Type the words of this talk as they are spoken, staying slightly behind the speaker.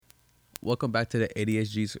Welcome back to the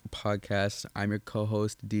ADHG's podcast. I'm your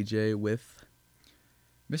co-host DJ with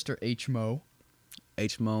Mr. H-Mo.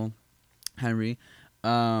 HMO Henry.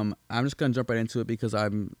 I'm just gonna jump right into it because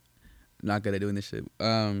I'm not good at doing this shit.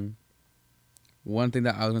 One thing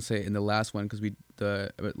that I was gonna say in the last one, because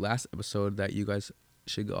the last episode that you guys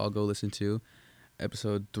should all go listen to,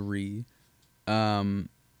 episode 3,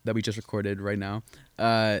 that we just recorded right now.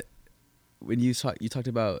 When you talked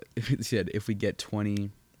about if we get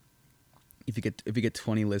 20. If you get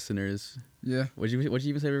 20 listeners, Yeah. what'd you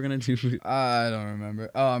even say we were gonna do? I don't remember.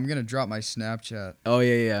 Oh, I'm gonna drop my Snapchat. Oh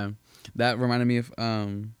yeah. That reminded me of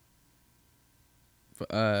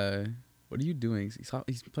what are you doing?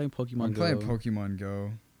 He's playing Pokemon I'm Go. playing Pokemon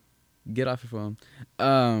Go. Get off your phone.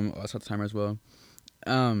 I saw the timer as well.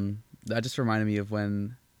 That just reminded me of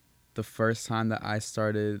when the first time that I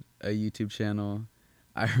started a YouTube channel,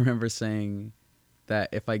 I remember saying that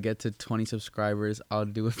if I get to 20 subscribers, I'll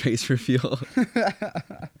do a face reveal.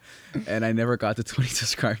 And I never got to 20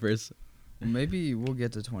 subscribers. Maybe we'll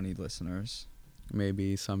get to 20 listeners.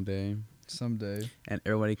 Maybe someday. And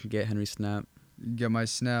everybody can get Henry's Snap. get my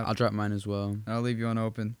Snap. I'll drop mine as well. I'll leave you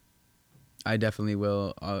unopened. I definitely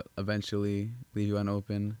will eventually leave you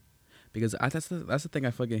unopened. Because that's the thing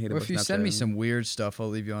I fucking hate about Snapchat. If you send me some weird stuff, I'll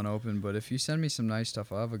leave you unopened. But if you send me some nice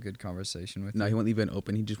stuff, I'll have a good conversation with you. No, he won't leave it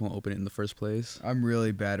open. He just won't open it in the first place. I'm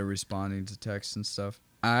really bad at responding to texts and stuff.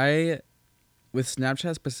 With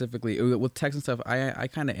Snapchat specifically, with text and stuff, I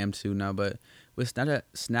kind of am too now. But with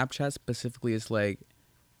Snapchat specifically, it's like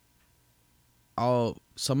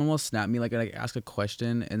someone will snap me like ask a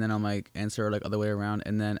question and then I'm like answer like other way around,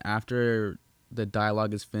 and then after the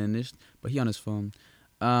dialogue is finished, but he on his phone.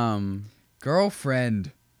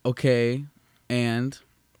 Girlfriend. Okay, and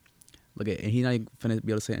look at, and he not even finna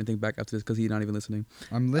be able to say anything back after this because he's not even listening.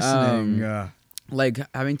 I'm listening. Like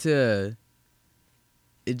having to,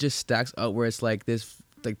 it just stacks up where it's like this,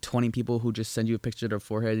 like 20 people who just send you a picture of their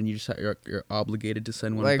forehead and you just you're obligated to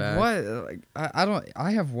send one like back. What? Like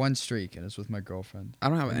I have one streak and it's with my girlfriend. I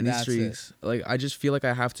don't have any streaks. Like I just feel like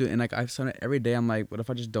I have to, and like I've sent it every day. I'm like, what if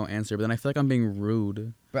I just don't answer? But then I feel like I'm being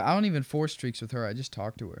rude. But I don't even force streaks with her. I just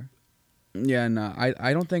talk to her. Yeah, no,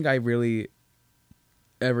 I don't think I really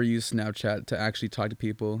ever use Snapchat to actually talk to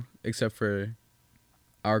people, except for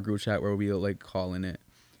our group chat where we like call in it,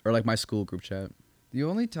 or like my school group chat. The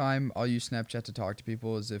only time I'll use Snapchat to talk to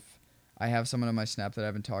people is if I have someone on my Snap that I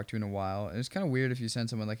haven't talked to in a while. And it's kind of weird if you send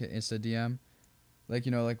someone like an Insta DM, like,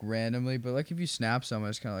 you know, like randomly. But like if you snap someone,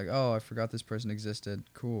 it's kind of like, oh, I forgot this person existed.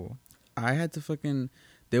 Cool. I had to fucking,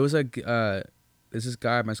 there was there's this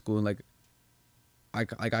guy at my school, and like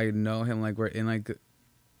I know him, like we're in like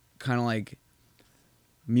kind of like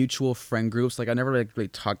mutual friend groups. Like I never like really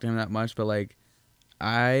talked to him that much, but like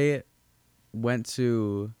I went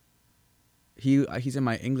to, he's in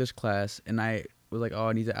my English class, and I was like, oh,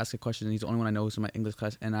 I need to ask a question, and he's the only one I know who's in my English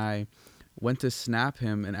class, and I went to snap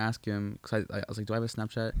him and ask him, because I was like, do I have a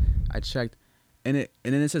Snapchat? I checked, and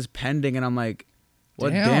then it says pending, and I'm like,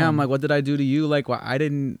 what? Damn, like what did I do to you? Like, why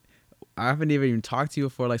I haven't even talked to you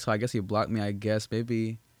before, like, so I guess he blocked me. I guess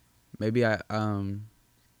maybe I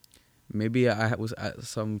was at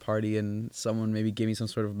some party and someone maybe gave me some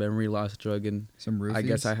sort of memory loss drug, and some roofies? I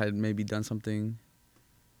guess I had maybe done something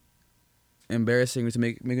embarrassing to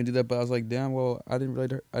make him do that. But I was like, damn, well, I didn't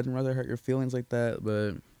rather hurt your feelings like that.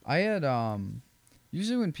 But I had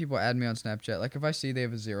usually when people add me on Snapchat, like if I see they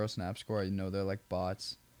have a 0 snap score, I know they're like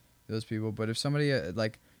bots, those people. But if somebody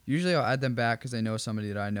like, usually I'll add them back because they know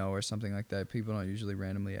somebody that I know or something like that. People don't usually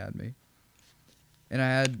randomly add me. And I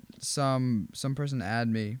had some person add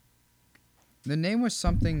me. The name was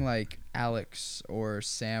something like Alex or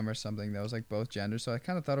Sam or something that was like both genders, so I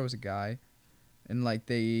kind of thought it was a guy. And like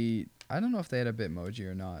I don't know if they had a Bitmoji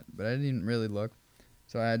or not, but I didn't really look.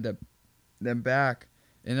 So I had them back.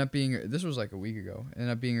 Ended up being, this was like a week ago,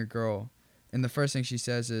 ended up being a girl. And the first thing she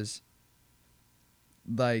says is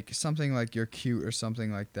like something like, you're cute or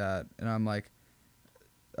something like that. And I'm like,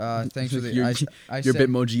 thanks for the, your said,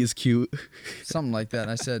 Bitmoji is cute. Something like that.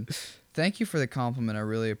 And I said, thank you for the compliment. I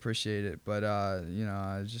really appreciate it. But, you know,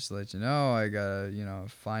 I just to let you know, I got a, you know,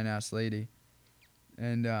 fine ass lady.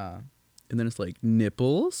 And then it's like,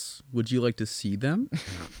 nipples? Would you like to see them?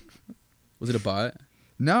 Was it a bot?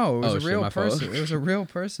 No, it was a real person. Fault. It was a real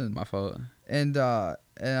person. My fault. And I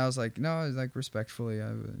was like, no, I was like, respectfully, I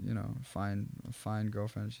have a, you know, fine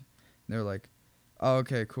girlfriend. And they were like, oh,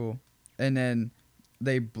 okay, cool. And then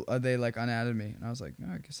they like unadded me, and I was like,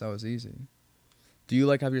 oh, I guess that was easy. Do you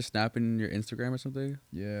like have your Snap in your Instagram or something?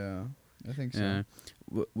 Yeah, I think so. Yeah.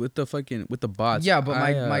 With the bots. Yeah, but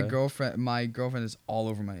my girlfriend is all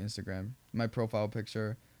over my Instagram. My profile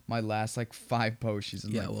picture, my last like 5 posts. She's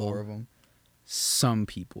in Yeah, like well, 4 of them. some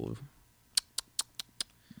people.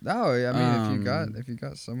 No, I mean Um, if you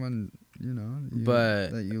got someone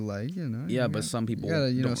but that you like, yeah, but some you people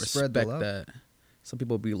gotta don't spread the respect love. that. Some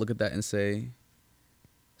people look at that and say,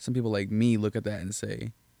 some people like me look at that and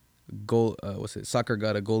say, goal, soccer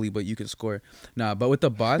got a goalie, but you can score. Nah, but with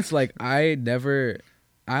the bots, like I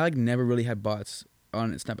like never really had bots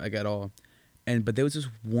on Snap like, at all. But there was this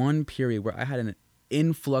one period where I had an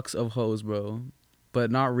influx of hoes, bro,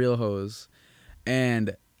 but not real hoes,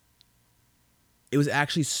 and it was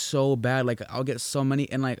actually so bad. Like I'll get so many,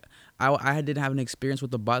 and like I didn't have an experience with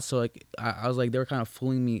the bots, so like I was like they were kind of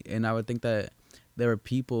fooling me, and I would think that there were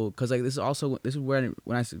people because like this is where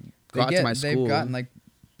when I got to my They've school. gotten like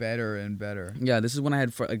better and better. Yeah, this is when I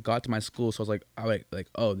had like got to my school, so I was like,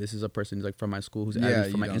 oh, this is a person who's like from my school who's added Yeah,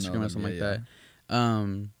 me from you my don't know Instagram or them. something Yeah, like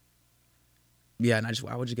that. Yeah, and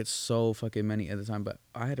I would just get so fucking many at the time, but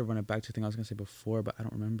I had to run it back to the thing I was gonna say before, but I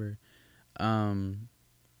don't remember.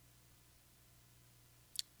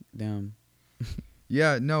 Damn.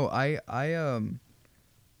 yeah. No, I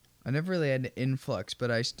never really had an influx,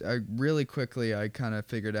 but I really quickly I kind of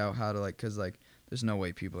figured out how to like, cause like there's no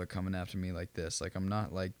way people are coming after me like this. Like I'm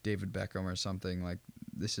not like David Beckham or something. Like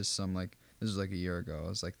this is like a year ago. I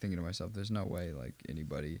was like thinking to myself, there's no way like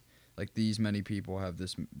anybody like these many people have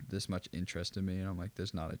this much interest in me, and I'm like,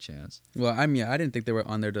 there's not a chance. Well, I mean, I didn't think they were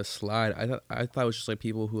on there to slide. I thought it was just like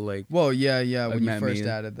people who like Well, yeah, like when you met first me,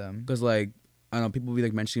 added them. cause like I don't know, people would be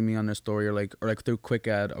like mentioning me on their story or like through quick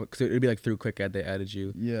ad, cause it'd be like through quick ad they added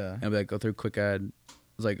you, Yeah. and I'd be like go through quick ad.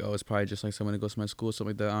 It's like, oh, it's probably just like someone who goes to my school,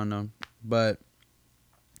 something like that. I don't know, but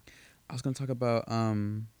I was gonna talk about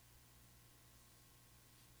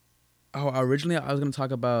originally I was gonna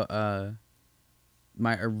talk about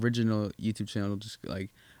my original YouTube channel, just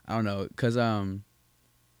like I don't know, cause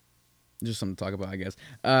just something to talk about, I guess.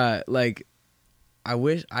 Like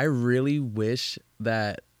I really wish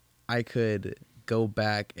that I could go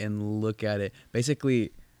back and look at it.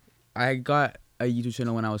 Basically, I got a YouTube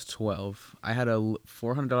channel when I was 12. I had a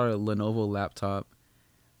 $400 Lenovo laptop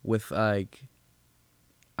with like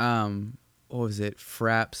what was it?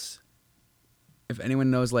 Fraps. If anyone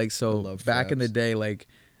knows, like, I so love back in the Fraps. day, like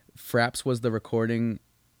Fraps was the recording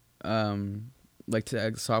like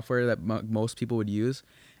software that most people would use,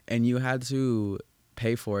 and you had to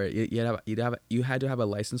pay for it. You had to have a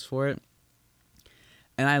license for it.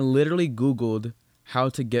 And I literally Googled how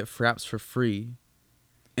to get Fraps for free,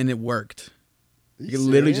 and it worked. Are you It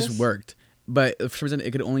literally just serious? worked. But for some reason,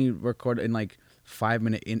 it could only record in like 5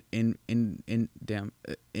 minute in damn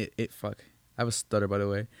it fuck. I have a stutter, by the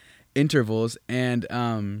way. Intervals. And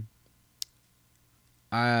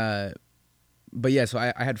I but yeah, so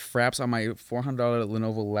I had Fraps on my $400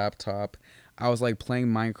 Lenovo laptop. I was like playing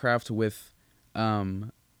Minecraft with the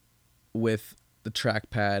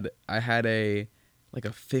trackpad. I had a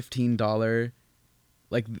 $15,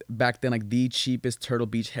 like back then, like the cheapest Turtle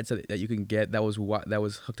Beach headset that you can get, that was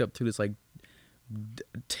hooked up to this like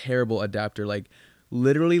terrible adapter, like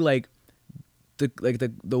literally like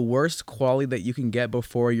the worst quality that you can get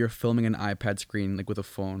before you're filming an iPad screen, like with a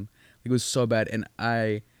phone. Like, it was so bad. And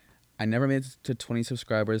I never made it to 20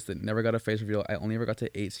 subscribers. That never got a face reveal. I only ever got to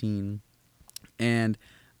 18. And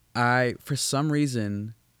I, for some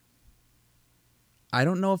reason, I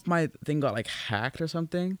don't know if my thing got like hacked or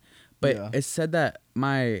something, but Yeah. it said that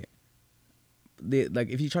like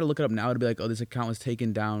if you try to look it up now, it'd be like, oh, this account was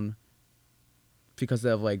taken down because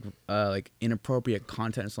of like inappropriate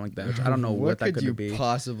content or something like that. Which I don't know What what that could you could be.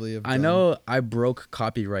 possibly have I done? know I broke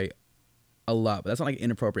copyright a lot, but that's not like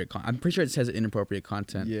inappropriate content. I'm pretty sure it says inappropriate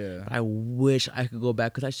content. Yeah. But I wish I could go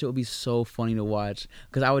back because that shit would be so funny to watch.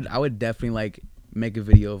 Because I would definitely like make a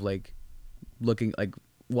video of like looking like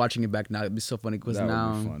watching it back now. It'd be so funny because That would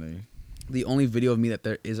now be funny. the only video of me that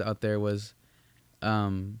there is out there was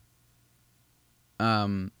um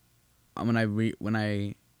um when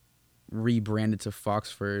I rebranded to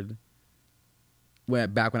Foxford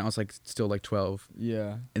back when I was like still like 12,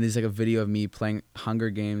 Yeah. and there's like a video of me playing Hunger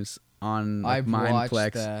Games on like I've watched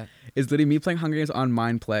Mindplex. that. It's literally me playing Hunger Games on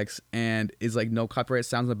Mindplex, and is like no copyright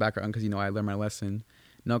sounds in the background because I learned my lesson.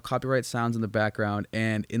 No copyright sounds in the background,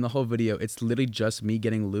 and in the whole video, it's literally just me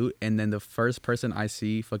getting loot, and then the first person I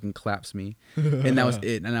see fucking claps me, and that was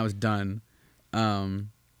it, and I was done.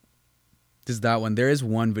 Just that one. There is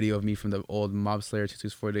one video of me from the old Mob Slayer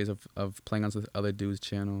 224 days of playing on some other dude's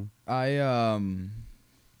channel. I've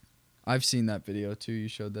seen that video too. You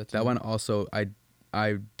showed that to That me. one also,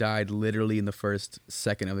 I died literally in the first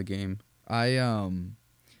second of the game.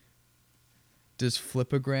 Does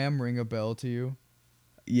Flipagram ring a bell to you?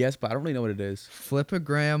 Yes, but I don't really know what it is.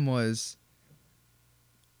 Flipagram was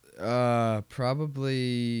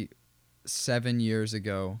Probably 7 years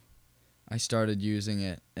ago, I started using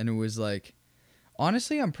it, and it was like,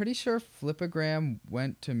 honestly, I'm pretty sure Flipagram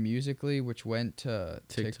went to Musically, which went to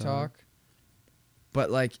TikTok. But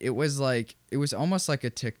it was almost like a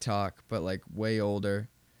TikTok, but like way older.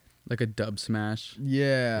 Like a dub smash.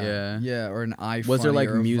 Yeah, Yeah. yeah, or an iPhone. Was there like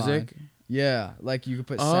or a music? Vine. Yeah, like you could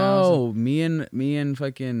put sounds. Oh, me and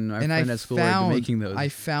fucking my friend at school were making those. I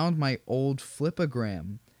found my old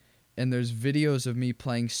Flipagram, and there's videos of me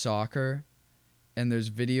playing soccer, and there's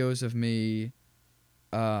videos of me,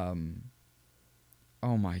 oh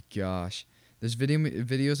my gosh, there's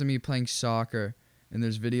videos of me playing soccer, and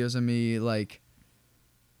there's videos of me like.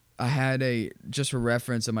 I had just for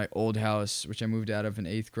reference, at my old house, which I moved out of in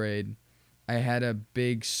 8th grade, I had a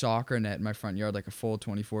big soccer net in my front yard, like a full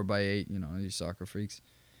 24x8, these soccer freaks,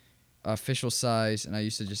 official size, and I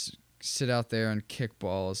used to just sit out there and kick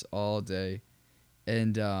balls all day.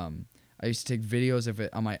 And I used to take videos of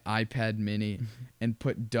it on my iPad mini and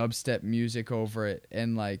put dubstep music over it.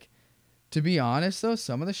 And to be honest though,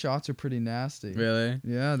 some of the shots are pretty nasty. Really?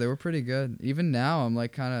 Yeah, they were pretty good. Even now, I'm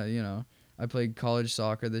like kind of, I played college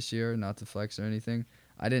soccer this year, not to flex or anything.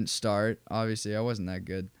 I didn't start. Obviously, I wasn't that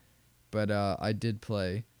good. But I did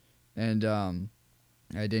play. And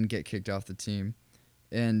I didn't get kicked off the team.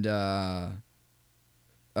 And I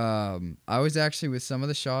was actually, with some of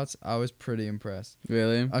the shots, I was pretty impressed.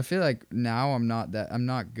 Really? I feel like now I'm not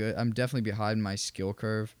good. I'm definitely behind my skill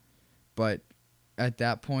curve. But at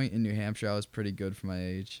that point in New Hampshire, I was pretty good for my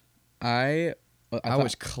age. I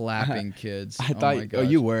was clapping kids. I thought. Oh,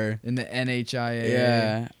 you were in the NHIA.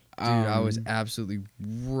 Yeah, dude, I was absolutely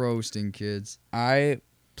roasting kids. I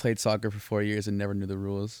played soccer for 4 years and never knew the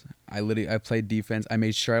rules. I played defense. I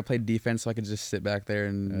made sure I played defense so I could just sit back there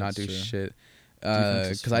and not do shit.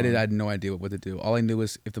 Because I had no idea what to do. All I knew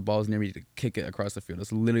was if the ball was near me, to kick it across the field.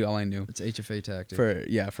 That's literally all I knew. It's HFA tactic.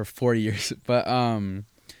 For 4 years. But I was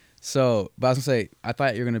gonna say, I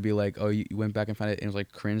thought you were gonna be like, oh, you went back and found it and it was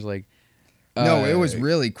like cringe, like. No, it was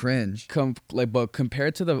really cringe. But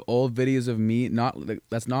compared to the old videos of me,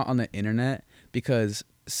 that's not on the internet, because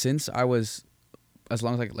since I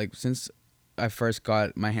first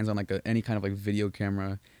got my hands on any kind of video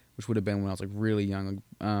camera, which would have been when I was really young,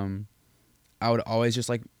 I would always just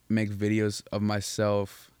make videos of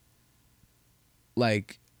myself,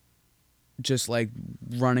 just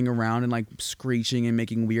running around and screeching and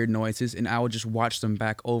making weird noises, and I would just watch them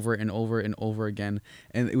back over and over and over again,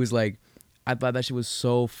 and it was I thought that shit was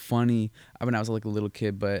so funny when I was a little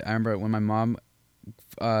kid. But I remember when my mom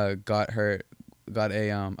got a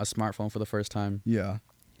smartphone for the first time. Yeah.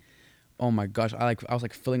 Oh my gosh, I was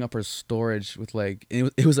filling up her storage with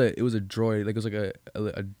it was a droid. It was a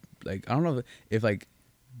I don't know if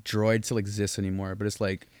droid still exists anymore, but it's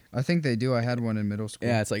I think they do. I had one in middle school.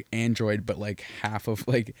 Yeah, it's Android, but half of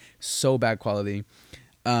so bad quality.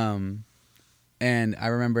 And I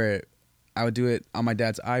remember I would do it on my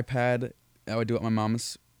dad's iPad. I would do it on my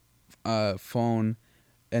mom's phone,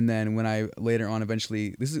 and then when I later on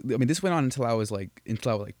eventually this went on until I was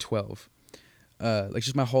 12.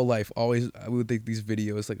 Just my whole life, always I would think these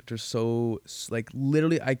videos they're so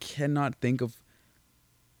literally I cannot think of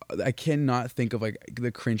the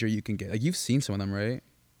cringer you can get. You've seen some of them, right?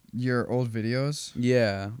 Your old videos?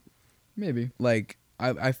 Yeah, maybe.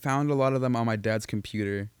 I found a lot of them on my dad's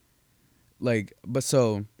computer, but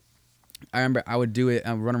so. I remember I would do it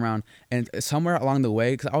and run around, and somewhere along the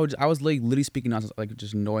way, because I was literally speaking nonsense,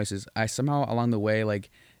 just noises. I somehow along the way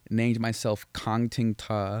named myself Kong Ting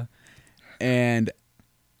Ta, and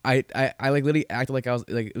I literally acted like I was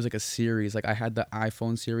it was a series. I had the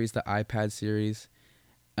iPhone series, the iPad series,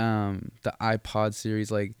 the iPod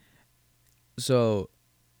series. So,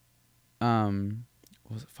 what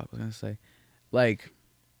was the fuck was I gonna say?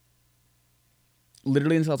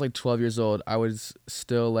 Literally until I was 12 years old, I was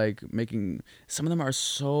still making. Some of them are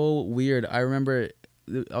so weird. I remember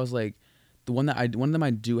I was one of them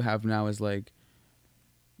I do have now is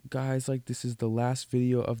guys, this is the last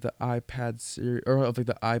video of the iPad series, or of the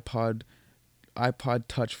iPod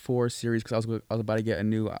Touch 4 series, because I was about to get I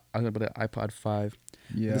was about to get an iPod 5.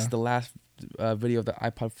 Yeah. This is the last video of the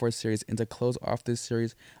iPod 4 series, and to close off this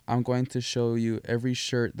series, I'm going to show you every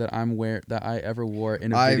shirt that I ever wore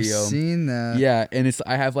in a video. I've seen that. Yeah, and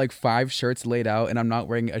I have 5 shirts laid out, and I'm not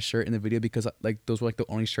wearing a shirt in the video because those were the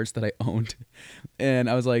only shirts that I owned. And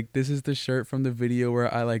I was this is the shirt from the video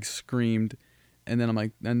where I screamed, and then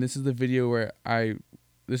I'm and this is the video where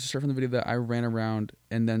this is a shirt from the video that I ran around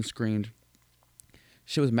and then screamed.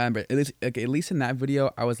 Shit was mad, but at least in that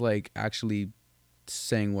video I was actually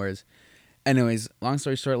saying words. Anyways, long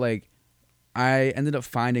story short, I ended up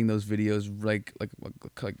finding those videos like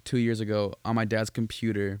 2 years ago on my dad's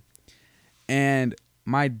computer, and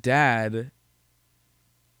my dad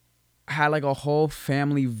had like a whole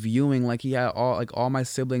family viewing. Like he had all my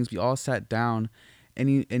siblings. We all sat down, and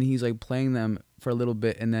he's like playing them for a little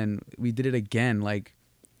bit, and then we did it again. Like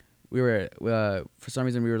we were for some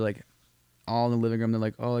reason we were like all in the living room. They're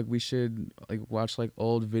like, oh, like we should like watch like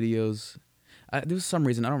old videos. There was some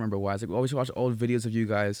reason I don't remember why. It's like, oh, we should watch old videos of you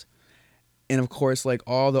guys. And of course, like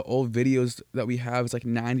all the old videos that we have is like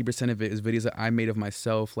 90% of it is videos that I made of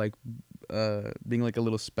myself, like being like a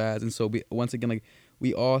little spaz. And so once again, like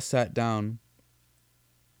we all sat down.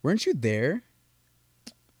 Weren't you there?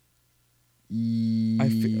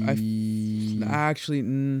 Actually,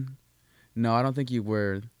 no, I don't think you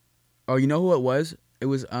were. Oh, you know who it was? It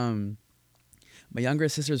was my younger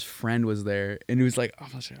sister's friend was there, and it was like, oh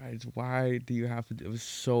my God, why do you have to do it? Was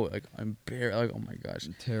so like embarrassed, like, oh my gosh,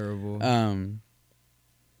 Terrible.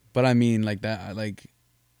 But I mean, like that, like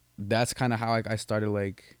that's kind of how like I started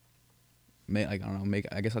like I don't know,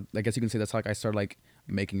 I guess you can say that's how like I started like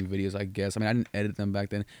making videos. I guess I mean I didn't edit them back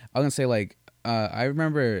then. I was gonna say like I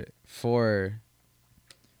remember for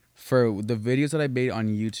the videos that I made on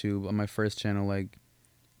YouTube on my first channel, like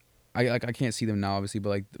I can't see them now obviously,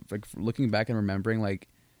 but like looking back and remembering, like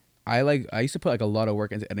I used to put like a lot of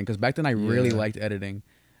work into editing because back then I really liked editing,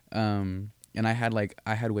 and I had like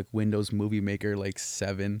Windows Movie Maker like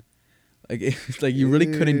 7, like it's like you really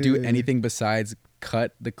couldn't do anything besides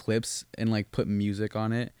cut the clips and like put music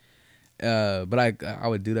on it, but I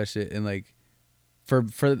would do that shit, and like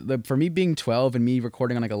for me being 12 and me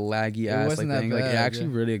recording on like a laggy ass like thing, like it actually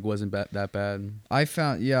really wasn't that bad. I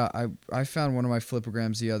found I found one of my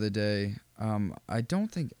flipograms the other day. I don't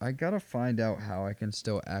think I gotta find out how I can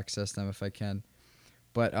still access them if I can.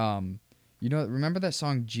 But you know, remember that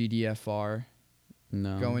song GDFR?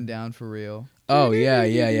 No. Going Down for Real. Oh yeah.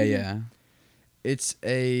 It's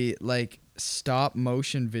a like stop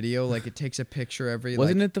motion video. Like it takes a picture every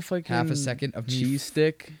wasn't it the fucking half a second of cheese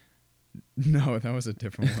stick? No, that was a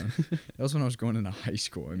different one. That was when I was going into high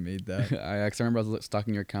school. I made that. I remember I was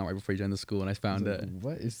stalking your account right before you joined the school, and I found it.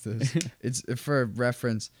 What is this? It's for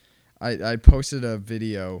reference. I posted a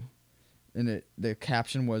video, and the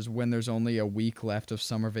caption was when there's only a week left of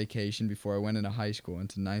summer vacation before I went into high school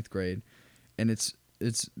into 9th grade, and it's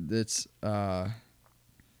how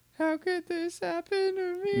could this happen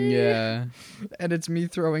to me? Yeah. And it's me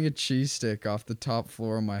throwing a cheese stick off the top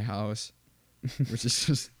floor of my house, which is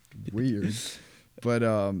just weird. But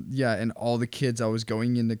yeah, and all the kids I was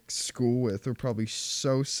going into school with were probably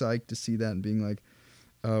so psyched to see that and being like,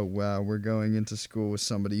 oh wow, we're going into school with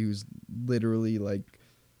somebody who's literally like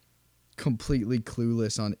completely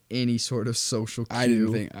clueless on any sort of social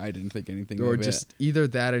cue. I didn't think anything or of just either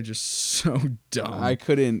that or just so dumb. I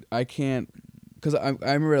can't because I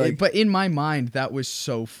remember like but in my mind that was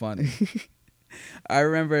so funny. I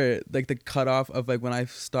remember like the cutoff of like when I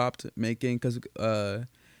stopped making, because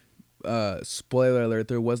spoiler alert,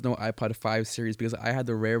 there was no iPod 5 series because I had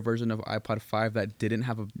the rare version of iPod 5 that didn't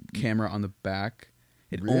have a camera on the back.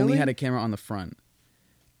 It only had a camera on the front.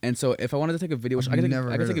 And so if I wanted to take a video, which I could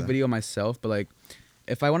take a video myself, but like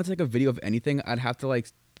if I wanted to take a video of anything, I'd have to like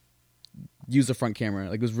use the front camera.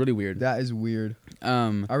 Like it was really weird. That is weird.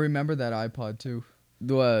 I remember that iPod too.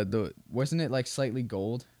 The wasn't it like slightly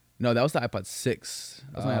gold? No, that was the iPod 6.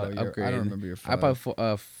 That was my upgrade. I don't remember your 5.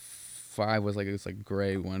 iPod 5 was like, it was like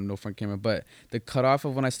gray one, no front camera. But the cutoff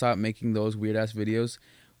of when I stopped making those weird ass videos,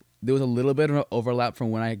 there was a little bit of an overlap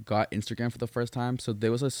from when I got Instagram for the first time. So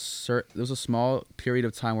there was a small period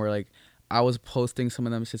of time where like I was posting some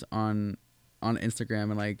of them shits on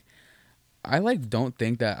Instagram, and like I like don't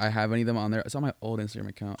think that I have any of them on there. It's on my old Instagram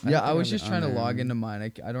account. I was just trying to log into mine.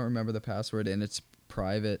 I don't remember the password, and it's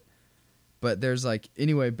private. But there's like,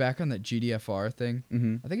 anyway, back on that GDFR thing.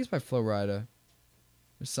 Mm-hmm. I think it's by Flo Rida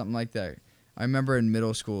or something like that. I remember in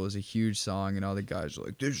middle school it was a huge song, and all the guys were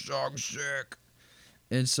like, this song's sick.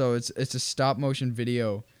 And so it's a stop motion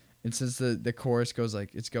video. And since the chorus goes like,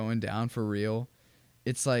 it's going down for real,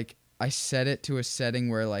 it's like I set it to a setting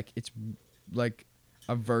where like it's like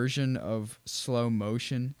a version of slow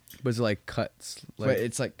motion. But it's like cuts. But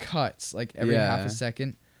it's like cuts, like every half a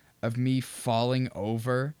second of me falling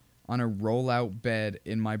over on a rollout bed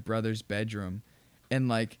in my brother's bedroom. And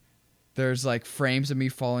like there's like frames of me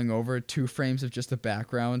falling over, 2 frames of just the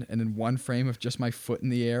background, and then 1 frame of just my foot in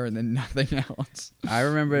the air, and then nothing else. I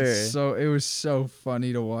remember. So it was so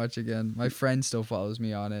funny to watch again. My friend still follows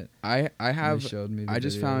me on it. I Showed me the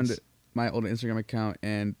just videos. found my old Instagram account,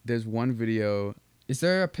 and there's one video. Is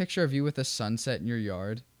there a picture of you with a sunset in your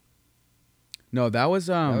yard? No, that was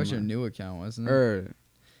That was your new account, wasn't it?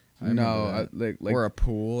 I remember No, that. like Or a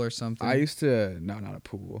pool or something. I used to no, not a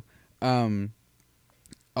pool.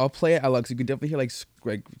 I'll play it out loud 'cause you can definitely hear like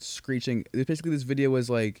screeching. Basically, this video was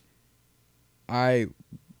like I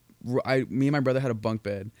me and my brother had a bunk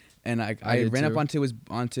bed, and I did ran up too.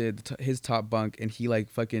 onto his top bunk, and he like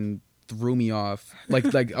fucking threw me off.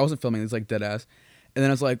 Like I wasn't filming. It's like dead ass. And then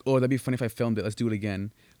I was like, oh, that'd be funny if I filmed it. Let's do it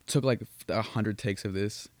again. Took like 100 takes of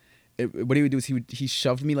this. What he would do is he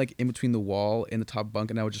shoved me like in between the wall and the top bunk,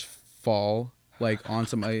 and I would just fall like on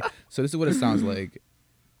somebody. So this is what it sounds like.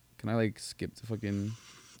 Can I like skip to fucking?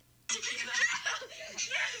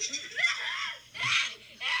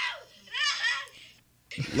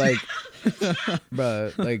 Like,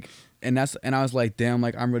 bruh, like, and I was like, damn,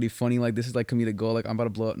 like I'm really funny. Like this is like comedic gold. Like I'm about to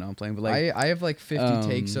blow up. No, I'm playing, but like I have like 50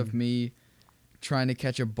 takes of me trying to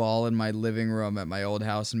catch a ball in my living room at my old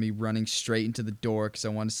house and me running straight into the door because I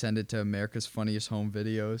want to send it to America's Funniest Home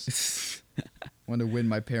Videos. Want to win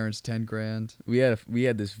my parents 10 grand. we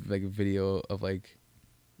had this like video of like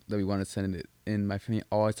that we wanted to send it in. My family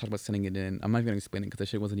always talked about sending it in. I'm not even gonna explain it because that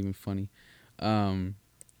shit wasn't even funny.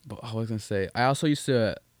 But I was gonna say I also used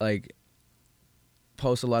to like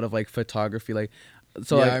post a lot of like photography, like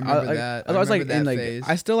so Yeah, like I remember that. I was like remember in that like phase.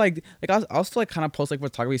 I still like I'll still like kind of post like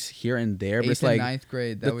photography here and there, but it's 8th and like ninth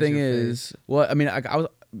grade. That the was thing your is, phase. well, I mean, I was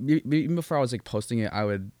even before I was like posting it, I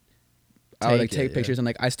would like Take it, take yeah. pictures and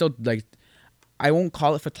like I still like I won't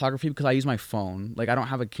call it photography because I use my phone. Like I don't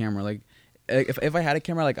have a camera. Like if I had a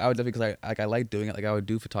camera, like I would definitely because I like doing it. Like I would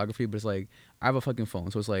do photography, but it's like I have a fucking phone,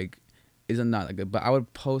 so it's like isn't not like good. But I would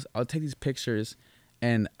take these pictures,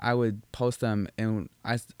 and I would post them, and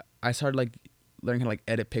I started like learning how to like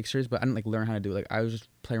edit pictures, but I didn't like learn how to do it. Like I was just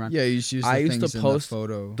playing around. Yeah, you just use I the used to things in post the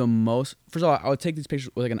photo. the most. First of all, I would take these pictures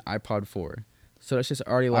with like an iPod 4, so that's just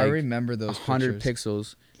already I like remember those 100 pictures.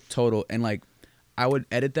 pixels total, and like I would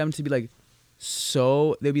edit them to be like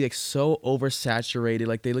they'd be like so oversaturated,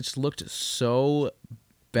 like they just looked so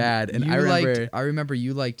bad. And I remember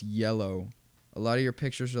you liked yellow. A lot of your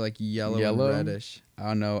pictures are like yellow and reddish. I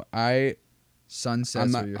don't know.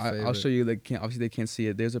 Sunsets are your favorite. I'll show you. Like, obviously they can't see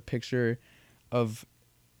it. There's a picture of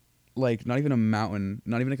like not even a mountain,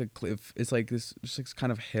 not even like a cliff. It's like this just like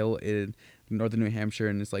kind of hill in northern New Hampshire,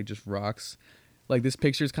 and it's like just rocks. Like this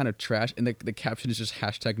picture is kind of trash, and the caption is just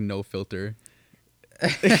hashtag no filter.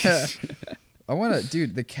 I want to,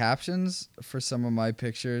 dude, the captions for some of my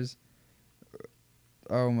pictures.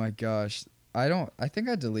 Oh my gosh. I think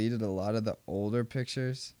I deleted a lot of the older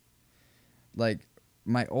pictures. Like,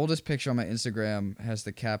 my oldest picture on my Instagram has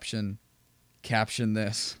the caption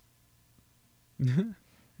this.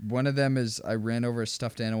 One of them is I ran over a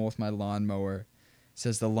stuffed animal with my lawnmower. It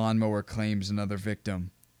says the lawnmower claims another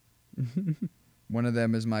victim. One of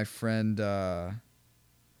them is my friend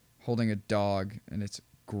holding a dog, and it's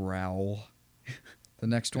growl. The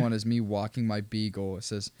next one is me walking my beagle. It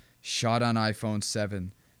says shot on iPhone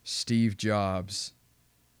 7, Steve Jobs.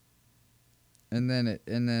 And then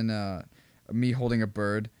me holding a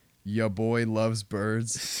bird. Ya boy loves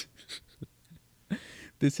birds.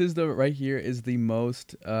 This is the right here is the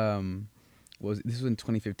most this was in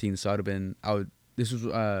 2015, so this was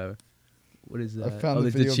what is that? I found the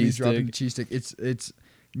it's video of me cheese dropping the stick. cheese stick. It's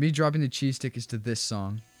me dropping the cheese stick is to this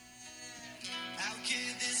song. How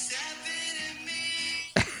could this happen to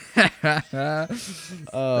me?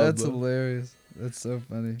 That's hilarious. That's so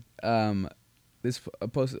funny. This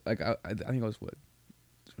post like I think I was what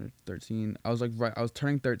 13. I was like I was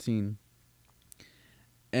turning 13,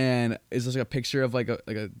 and it's just like a picture of like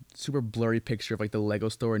a super blurry picture of like the Lego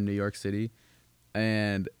store in New York City,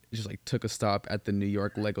 and it just like took a stop at the New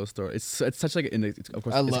York Lego store. It's such like of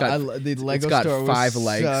course The Lego got store 5 was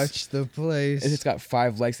likes. such the place. It's got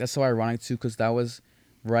 5 likes. That's so ironic too, because that was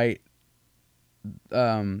right.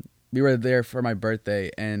 We were there for my birthday,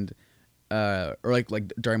 and or like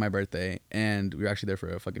during my birthday, and we were actually there for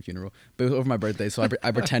a fucking funeral, but it was over my birthday, so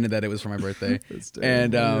I pretended that it was for my birthday.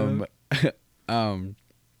 And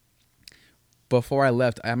before I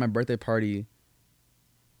left, I had my birthday party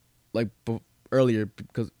like earlier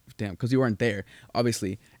because you weren't there,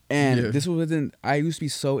 obviously. And this was within. I used to be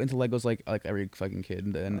so into Legos, like every fucking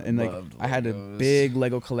kid, and like I had a big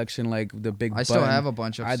Lego collection, like the big. I still have a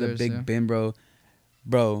bunch I had upstairs. the big bin,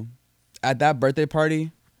 bro. At that birthday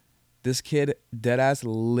party, this kid deadass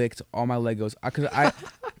licked all my Legos.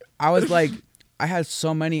 I was like, I had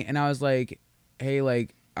so many, and I was like, hey,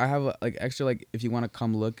 like I have like extra, like if you want to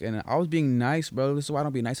come look. And I was being nice, bro. This is why I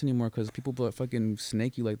don't be nice anymore, because people fucking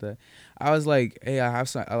snake you like that. I was like, hey, I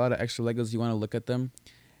have a lot of extra Legos. You want to look at them?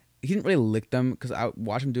 He didn't really lick them because I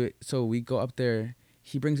watched him do it. So we go up there.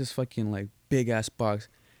 He brings this fucking like big ass box,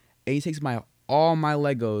 and he takes all my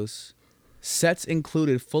Legos, sets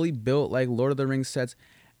included, fully built like Lord of the Rings sets,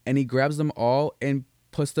 and he grabs them all and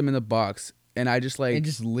puts them in the box. And I just like and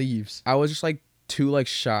just leaves. I was just like too like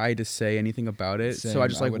shy to say anything about it, so I Same,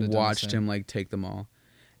 just I like would've done the watched same. him like take them all.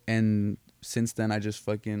 And since then, I just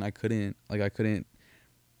fucking I couldn't.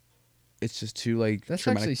 It's just too like That's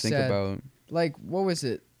traumatic actually to think sad. about. Like, what was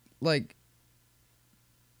it? Like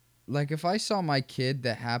if I saw my kid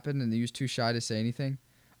that happened and he was too shy to say anything,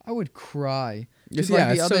 I would cry. Yes, Dude,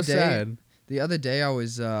 like, yeah, it's so sad. The other day I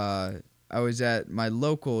was at my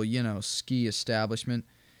local, ski establishment.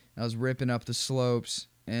 I was ripping up the slopes,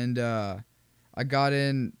 and I got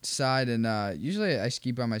inside, and usually I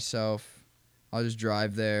ski by myself. I'll just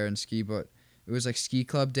drive there and ski, but it was like ski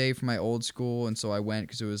club day for my old school, and so I went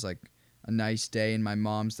because it was like a nice day, and my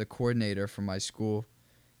mom's the coordinator for my school.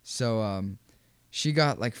 So she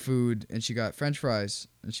got like food, and she got French fries,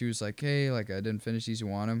 and she was like, "Hey, like I didn't finish these. You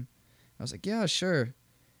want them?" I was like, "Yeah, sure."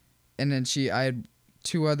 And then I had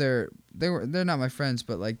two other. They're not my friends,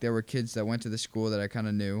 but like there were kids that went to the school that I kind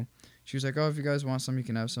of knew. She was like, "Oh, if you guys want some, you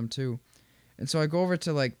can have some too." And so I go over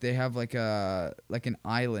to like they have like an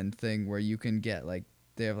island thing where you can get like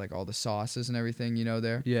they have like all the sauces and everything,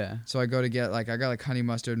 there. Yeah. So I go to get like I got like honey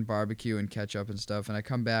mustard and barbecue and ketchup and stuff, and I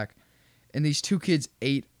come back, and these two kids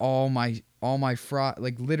ate all my fry.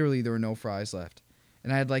 Like literally, there were no fries left,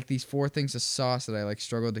 and I had like these 4 things of sauce that I like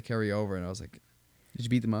struggled to carry over, and I was like, Did you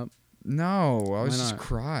beat them up? no, I was Why just not?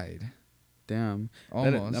 cried. Damn.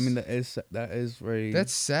 Almost. I mean, that is very.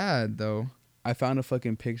 That's sad though. I found a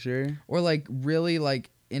fucking picture. Or like really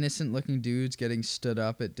like innocent looking dudes getting stood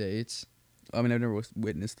up at dates. I mean, I've never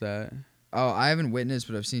witnessed that. Oh, I haven't witnessed,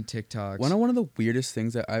 but I've seen TikToks. One of the weirdest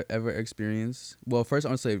things that I've ever experienced. Well, first I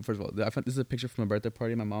want to say, first of all, this is a picture from a birthday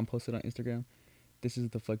party my mom posted on Instagram. This is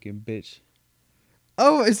the fucking bitch.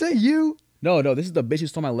 Oh, is that you? No, this is the bitch who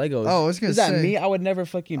stole my Legos. Oh, I was gonna Is that say. me? I would never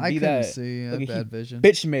fucking I be couldn't that. see. Look, Bad vision.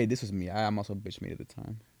 Bitch made. This was me. I'm also bitch made at the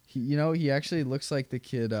time. He actually looks like the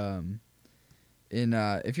kid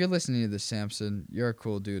if you're listening to this, Samson, you're a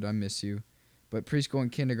cool dude. I miss you. But preschool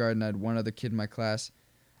and kindergarten, I had one other kid in my class.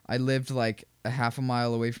 I lived like a half a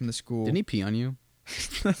mile away from the school. Didn't he pee on you?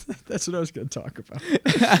 That's what I was gonna talk about.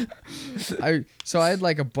 So I had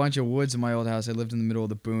like a bunch of woods in my old house. I lived in the middle of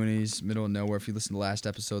the boonies, middle of nowhere. If you listen to the last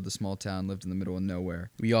episode, the small town lived in the middle of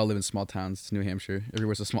nowhere. We all live in small towns. It's New Hampshire.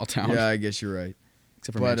 Everywhere's a small town. Yeah, I guess you're right.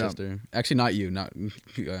 Except for But, Manchester. Actually, not you. Not.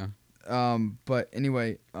 Yeah. But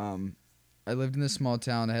anyway, I lived in this small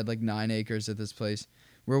town. I had like 9 acres at this place.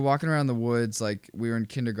 We were walking around the woods like we were in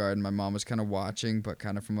kindergarten. My mom was kind of watching, but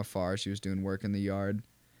kind of from afar. She was doing work in the yard.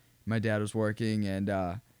 My dad was working, and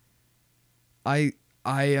I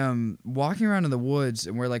am walking around in the woods,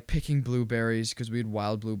 and we're like picking blueberries because we had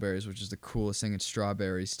wild blueberries, which is the coolest thing, and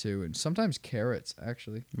strawberries too, and sometimes carrots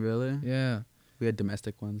actually. Really? Yeah, We had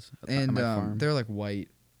domestic ones at and my farm. they're like white,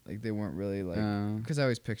 like they weren't really like because I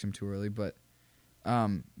always picked them too early, but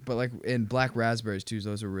like in black raspberries too.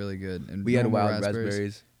 Those are really good. And we had normal wild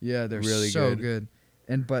raspberries. Yeah, they're Really so good. good.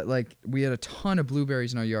 And but like we had a ton of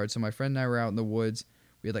blueberries in our yard. So my friend and I were out in the woods.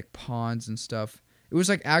 We had like ponds and stuff. It was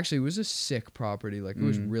like actually it was a sick property. Like it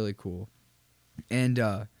was really cool. And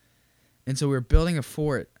so we were building a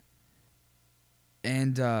fort.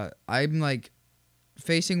 And I'm like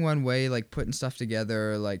facing one way, like putting stuff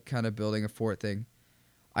together, like kind of building a fort thing.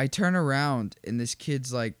 I turn around and this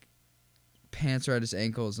kid's like pants are at his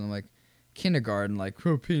ankles, and I'm like, kindergarten, like,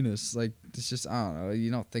 oh, penis. Like, it's just, I don't know.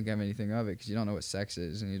 You don't think of anything of it because you don't know what sex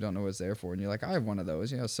is and you don't know what it's there for. And you're like, I have one of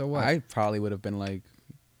those. So what? I probably would have been like,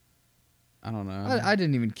 I don't know. I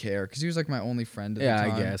didn't even care because he was like my only friend at the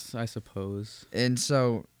time. I guess. I suppose. And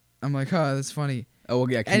so I'm like, oh, that's funny. Oh,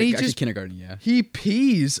 well, yeah. And he actually, just- kindergarten, yeah. He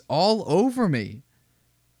pees all over me.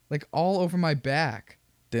 Like, all over my back.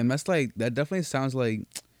 Damn, that definitely sounds like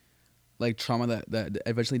trauma that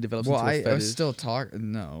eventually develops Well, into a I fetish. was still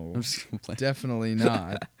talking. No, I'm just playing. definitely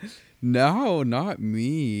not. No, not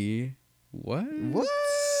me. What? What?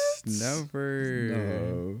 Never.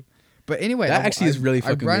 No. But anyway, That actually is really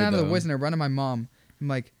fucking I run weird, out of the though. woods and I run to my mom. I'm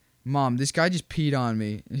like, Mom, this guy just peed on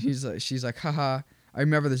me. And she's like, haha. I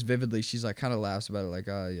remember this vividly. She's like, kind of laughs about it, like,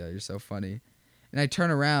 oh yeah, you're so funny. And I turn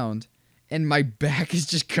around, and my back is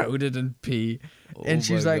just coated in pee. And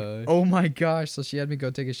she was like, oh my gosh. So she had me go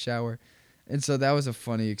take a shower. And so that was a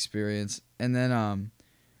funny experience. And then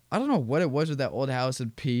I don't know what it was with that old house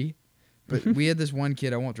and pee, but we had this one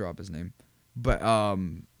kid, I won't drop his name, but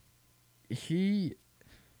he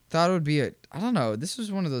thought it would be I don't know, this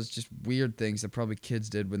was one of those just weird things that probably kids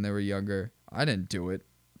did when they were younger. I didn't do it,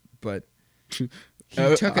 but he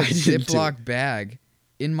took a I didn't do Ziploc bag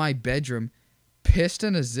in my bedroom, pissed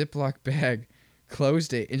in a Ziploc bag,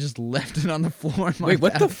 closed it, and just left it on the floor. In my Wait,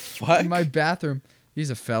 what the fuck? In my bathroom.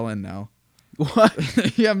 He's a felon now.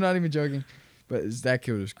 What? Yeah, I'm not even joking. But that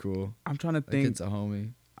kid was cool. I'm trying to That think. kid's a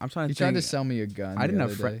homie. I'm trying to He think. tried to sell me a gun. I didn't the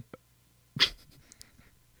have other fri-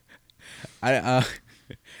 day.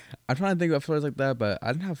 I'm trying to think of stories like that, but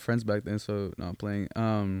I didn't have friends back then, so no, I'm playing.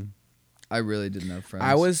 I really didn't have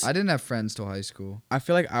friends. I didn't have friends till high school. I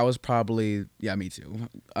feel like I was probably me too.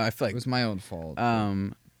 I feel It like was my own fault.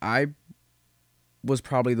 I was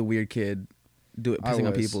probably the weird kid, pissing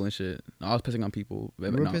on was. people and shit. I was pissing on people.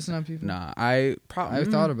 You but were no, pissing on people? Nah, I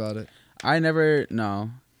thought about it. I never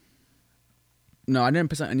no. No, I didn't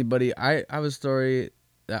piss on anybody. I have a story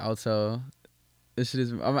that I'll tell. This shit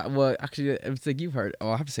is well, actually, it's like you've heard.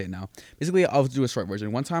 Oh, I have to say it now. Basically, I'll do a short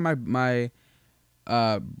version. One time, my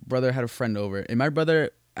brother had a friend over, and my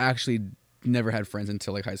brother actually never had friends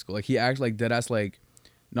until like high school. Like he actually like dead ass like,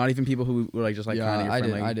 not even people who were like just like kind of your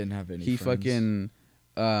friend. Like, I didn't have any. he friends. fucking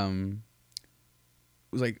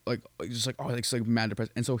was like just like oh like so like mad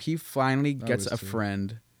depressed, and so he finally gets a too.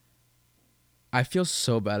 friend. I feel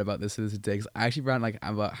so bad about this to this day because I actually found like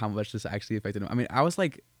about how much this actually affected him. I mean, I was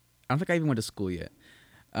like, I don't think I even went to school yet.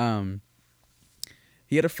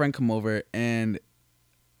 He had a friend come over and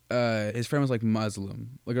his friend was like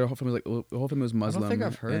Muslim. Like the whole family was Muslim. I don't think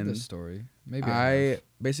I've heard and this story. Maybe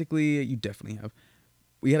basically you definitely have.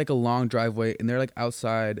 We had like a long driveway and they're like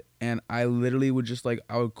outside and I literally would just like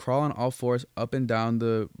I would crawl on all fours up and down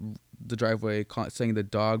the driveway saying the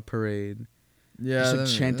dog parade. Yeah, just like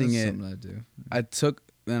chanting it. Something I do. I took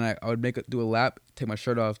and I would do a lap, take my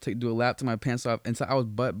shirt off, do a lap, take my pants off, and so I was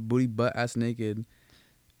butt ass naked,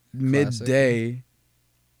 midday,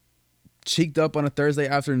 cheeked up on a Thursday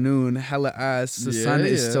afternoon, hella ass. The sun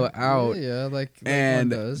is still out, like and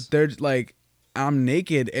one does. they're like, I'm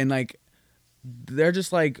naked, and like, they're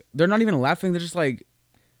just like, they're not even laughing. They're just like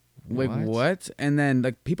what? And then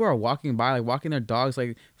like people are walking by, like walking their dogs,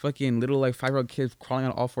 like fucking little like 5-year-old kids crawling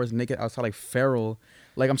on all fours naked outside, like feral.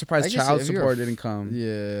 Like I'm surprised child support didn't come.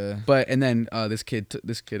 Yeah. But and then this kid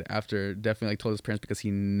after definitely like told his parents because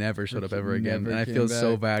he never showed up ever again, and I feel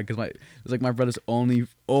so bad because it was like my brother's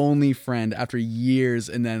only friend after years,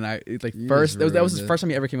 and then it's like that was his first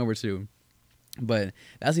time he ever came over too. But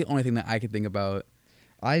that's the only thing that I could think about.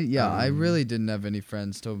 I really didn't have any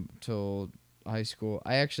friends till high school.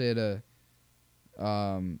 I actually had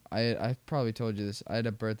I probably told you this. I had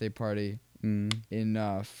a birthday party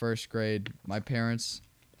in first grade. My parents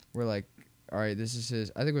were like, all right, this is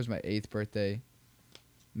his, I think it was my 8th birthday.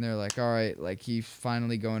 And they're like, all right, like he's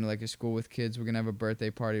finally going to like a school with kids. We're going to have a birthday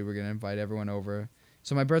party. We're going to invite everyone over.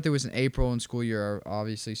 So my birthday was in April and school year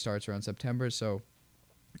obviously starts around September. So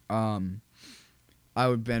I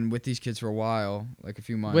would been with these kids for a while, like a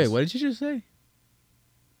few months. Wait, what did you just say?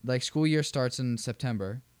 Like school year starts in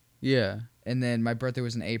September. Yeah. And then my birthday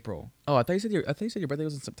was in April. Oh, I thought you said your birthday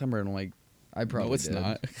was in September, and I'm like, I probably no, it's did.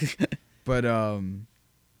 not. But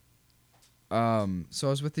so I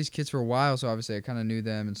was with these kids for a while, so obviously I kind of knew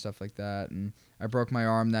them and stuff like that. And I broke my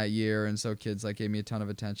arm that year, and so kids like gave me a ton of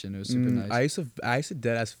attention. It was super nice. I used to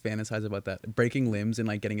dead ass fantasize about that, breaking limbs and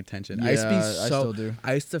like getting attention. Yeah, I still do.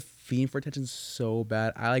 I used to fiend for attention so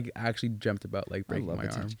bad. I like actually dreamt about like breaking my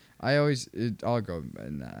attention. arm. I'll go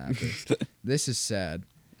in that after. This is sad.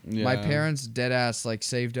 Yeah. My parents dead ass like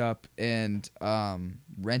saved up and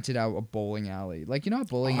rented out a bowling alley. Like you know how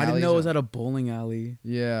bowling I alleys didn't know it was at a bowling alley.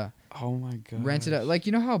 Yeah. Oh my god. Rented out, like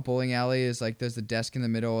you know how a bowling alley is like there's a desk in the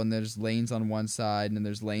middle and there's lanes on one side and then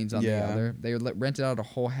there's lanes on the other. They rented out a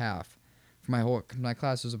whole half for my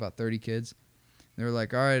class was about 30 kids. They were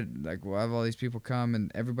like, all right, like we'll have all these people come,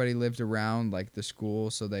 and everybody lived around like the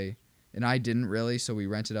school, and I didn't really, so we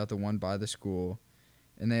rented out the one by the school,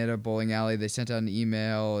 and they had a bowling alley. They sent out an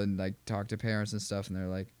email and like talked to parents and stuff, and they're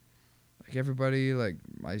like everybody, like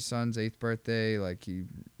my son's 8th birthday, like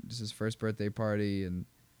this is his first birthday party, and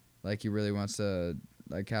like he really wants to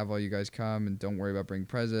like have all you guys come, and don't worry about bringing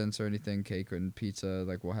presents or anything, cake and pizza,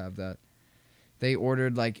 like we'll have that. They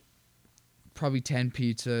ordered like probably 10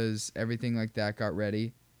 pizzas, everything like that got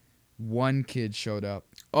ready. One kid showed up.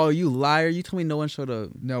 Oh, you liar! You told me no one showed up.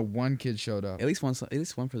 No, one kid showed up. At least one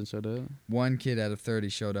person showed up. One kid out of 30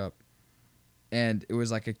 showed up. And it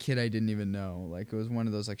was like a kid I didn't even know. Like it was one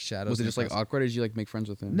of those like shadows. Was it just like awkward, or did you like make friends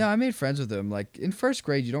with him? No, I made friends with him. Like in first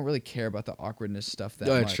grade, you don't really care about the awkwardness stuff that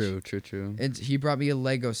much. True. And he brought me a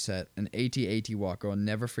Lego set, an AT-AT walker. I'll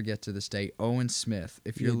never forget to this day. Owen Smith,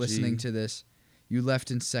 if you're listening to this, you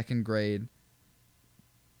left in 2nd grade.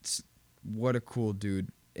 What a cool dude.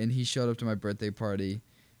 And he showed up to my birthday party.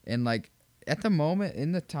 And like at the moment,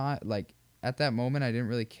 at that moment, I didn't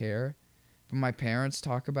really care. But my parents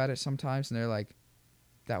talk about it sometimes, and they're like,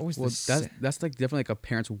 That was Well, the that's like definitely like a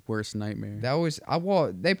parent's worst nightmare. that was I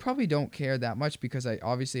well, they probably don't care that much because I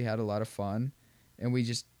obviously had a lot of fun, and we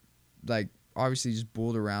just like obviously just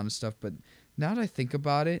bulled around and stuff. But now that I think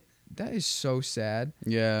about it, that is so sad.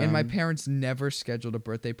 Yeah. And my parents never scheduled a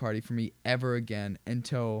birthday party for me ever again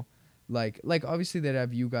until like obviously they'd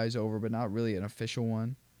have you guys over, but not really an official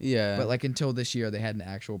one. Yeah. But like until this year, they had an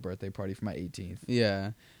actual birthday party for my 18th,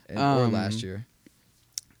 yeah. or last year.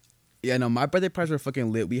 Yeah, no, my birthday parties were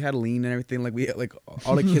fucking lit. We had lean and everything. Like we had, like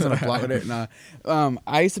all the kids on the block with it. Nah,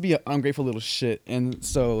 I used to be an ungrateful little shit, and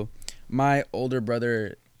so my older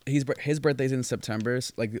brother, his birthday's in September,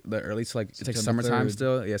 like the early, so like it's like September summertime 3rd.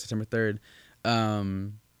 still. Yeah, September 3rd.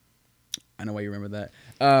 I know why you remember that.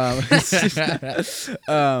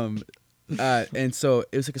 And so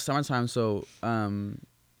it was like a summertime. So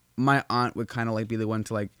my aunt would kind of like be the one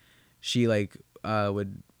to like, she like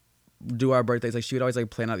would do our birthdays. Like she would always like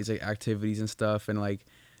plan out these like activities and stuff, and like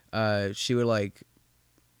she would like,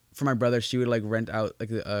 for my brother, she would like rent out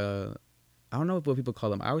like I don't know what people call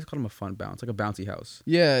them. I always call them a fun bounce, like a bouncy house,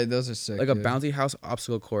 Yeah, those are sick. like a dude. bouncy house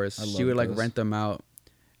obstacle course. I She love would like those. rent them out,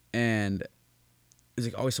 and it was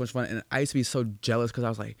like always so much fun. And I used to be so jealous because I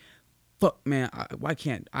was like, fuck man, why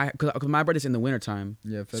can't I? Because my birthday's in the wintertime.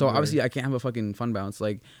 Yeah, So February. obviously I can't have a fucking fun bounce.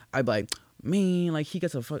 Like I'd be like, man, like he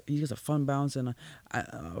gets a fun bounce, and I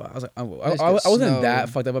was like, I wasn't snow. that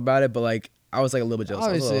fucked up about it, but like I was like a little bit jealous.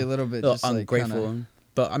 I was Obviously, a little bit just like ungrateful. kinda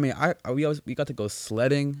But I mean, we got to go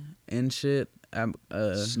sledding and shit.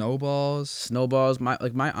 snowballs. Snowballs. My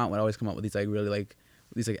aunt would always come up with these like really like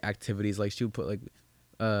these like activities. Like she would put like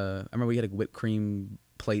I remember we had like whipped cream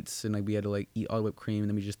plates, and like we had to like eat all the whipped cream, and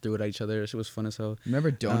then we just threw it at each other. Shit was fun as hell.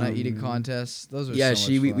 Remember donut eating contests? Those were Yeah,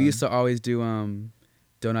 so much fun. we used to always do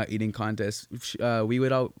donut eating contests. We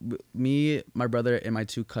would all, me, my brother, and my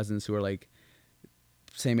two cousins who are like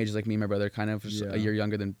same age as like me and my brother, kind of just Yeah. a year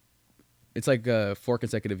younger than. It's like 4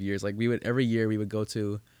 consecutive years. Like we would every year we would go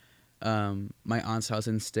to my aunt's house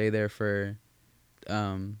and stay there for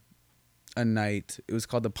a night. It was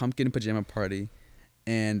called the Pumpkin Pajama Party,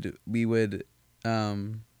 and we would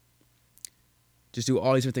just do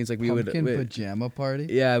all these different things. Like we Pumpkin would pajama party.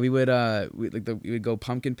 yeah, we would we would go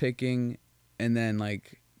pumpkin picking, and then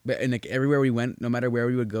like everywhere we went, no matter where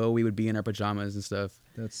we would go, we would be in our pajamas and stuff.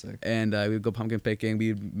 That's sick. And we would go pumpkin picking.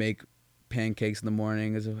 We would make pancakes in the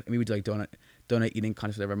morning, and we would do like donut eating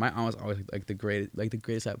contests, whatever. My aunt was always like the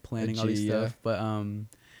greatest at planning all these G, stuff. But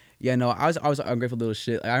yeah, no, I was ungrateful little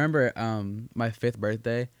shit. Like, I remember my 5th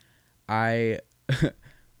birthday, I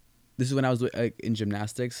this is when I was like in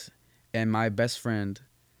gymnastics, and my best friend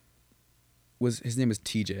his name was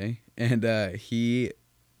TJ, and he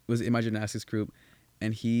was in my gymnastics group,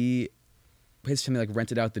 and his family like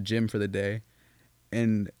rented out the gym for the day,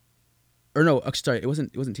 and or no, sorry, it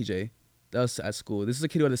wasn't TJ. That was at school. This is a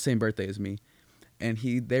kid who had the same birthday as me, and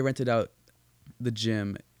they rented out the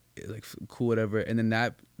gym, like cool whatever. And then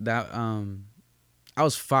that I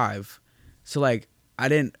was 5, so like I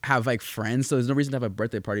didn't have like friends, so there's no reason to have a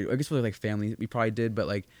birthday party. I guess for like family, we probably did, but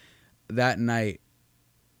like that night,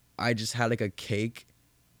 I just had like a cake,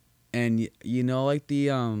 and you know like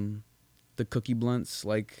the cookie blunts,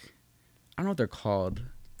 like I don't know what they're called,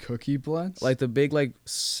 Cookie blunts. like the big like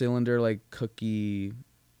cylinder like cookie.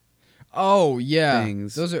 oh yeah,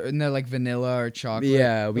 things. those are and they're like vanilla or chocolate.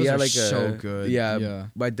 Yeah, we Those had are like so good. Yeah,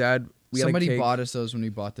 my dad. Somebody had a cake. bought us those when we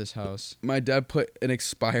bought this house. My dad put an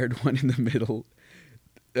expired one in the middle,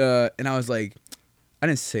 and I was like, I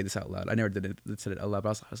didn't say this out loud. I never did it. Said it out loud.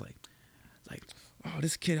 But I was like, oh,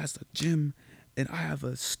 this kid has the gym, and I have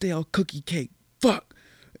a stale cookie cake. Fuck,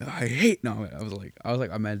 I hate. No, I was like,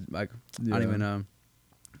 I'm mad. Like, I don't even know.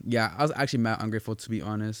 Yeah, I was actually mad ungrateful, to be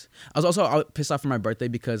honest. I was also pissed off for my birthday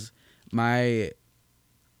because my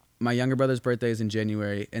younger brother's birthday is in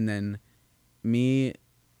January, and then me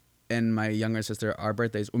and my younger sister, our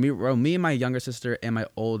birthdays. Me and my younger sister and my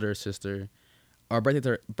older sister, our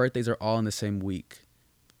birthdays are all in the same week.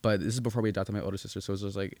 But this is before we adopted my older sister, so it was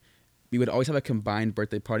just like we would always have a combined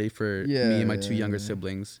birthday party for me and my two younger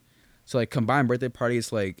siblings. So like combined birthday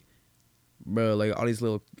parties, like bro, like all these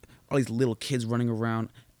little kids running around.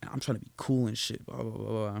 And I'm trying to be cool and shit. Blah blah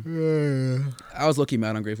blah. Blah. I was lucky,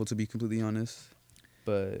 mad ungrateful, to be completely honest.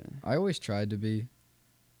 But I always tried to be.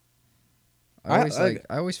 I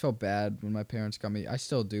I always felt bad when my parents got me. I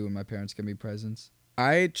still do when my parents get me presents.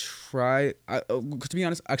 I try. To be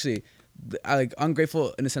honest, actually, I like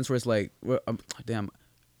ungrateful in a sense where it's like, damn,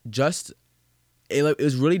 just it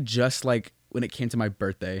was really just like when it came to my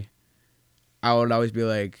birthday, I would always be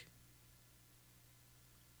like,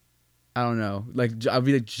 I don't know, like I'd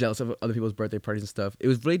be like jealous of other people's birthday parties and stuff. It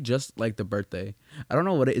was really just like the birthday. I don't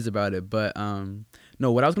know what it is about it, but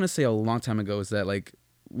No, what I was gonna say a long time ago is that like,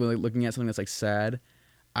 when, like, looking at something that's like sad.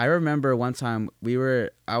 I remember one time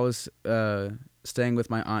I was staying with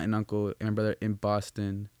my aunt and uncle and my brother in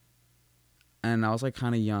Boston, and I was like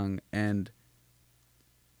kind of young, and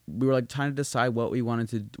we were like trying to decide what we wanted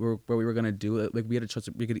to, or what we were gonna do. Like we had a choice.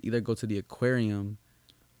 We could either go to the aquarium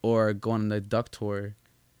or go on the duck tour,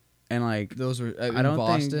 and like Those were in I don't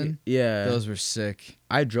Boston. think, yeah, Those were sick.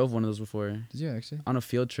 I drove one of those before Did you actually? on a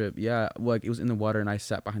field trip. Yeah, like it was in the water, and I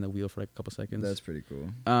sat behind the wheel for like a couple seconds. That's pretty cool.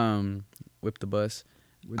 Whipped the bus.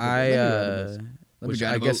 Let me ride a bus. Let me Which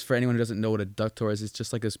drive I a guess boat. for anyone who doesn't know what a duck tour is, it's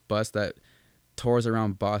just like this bus that tours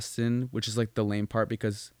around Boston, which is like the lame part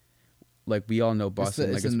because, like, we all know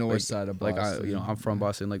Boston. It's the north like, side of like Boston. I'm from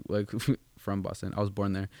Boston, like from Boston. I was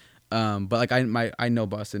born there, but like I know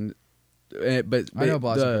Boston, but I know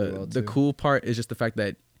Boston pretty well, the too. cool part is just the fact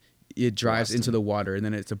that it drives Boston. into the water and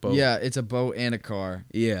then it's a boat. Yeah, it's a boat and a car,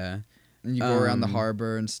 Yeah. and you go around the Um,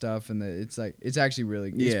 harbor and stuff, and it's actually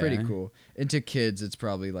really it's pretty Yeah. cool. And to kids, it's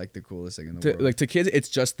probably like the coolest thing in the world. Like to kids, it's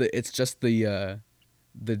just the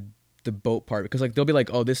boat part because like they'll be like,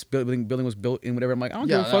 oh, this building was built in whatever. I'm like, I don't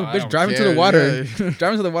give a fuck, I bitch. don't Driving to the care. water, Yeah.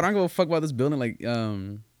 driving to the water. I don't give a fuck about this building. Like,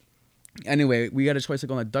 anyway, we had a choice to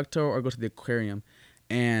go on a duck tour or go to the aquarium,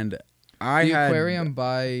 and I The had aquarium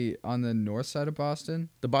on the north side of Boston.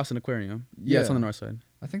 the Boston Aquarium. Yeah, it's on Yeah. the north side.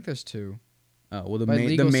 I think there's two. Oh well, the By main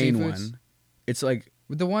Legal main Seafoods? one. It's like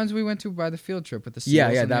With the ones we went to by the field trip with the seals yeah,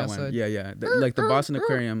 on the that outside. one. Yeah. Like the Boston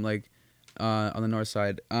Aquarium, like on the north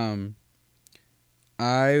side.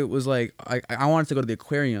 I was like, I wanted to go to the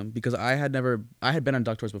aquarium because I had been on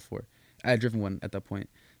duck tours before. I had driven one at that point.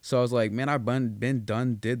 So I was like, man, I've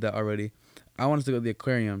did that already. I wanted to go to the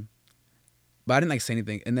aquarium, but I didn't like say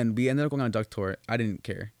anything. And then we ended up going on a duck tour. I didn't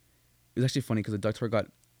care. It was actually funny because the duck tour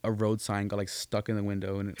a road sign got like stuck in the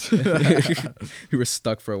window and we were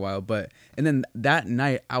stuck for a while. And then that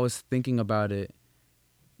night I was thinking about it,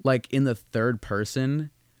 like in the third person,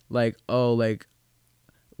 like, oh, like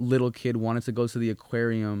little kid wanted to go to the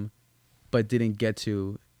aquarium but didn't get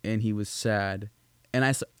to, and he was sad, and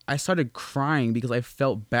I started crying because I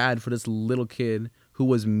felt bad for this little kid who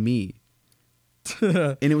was me.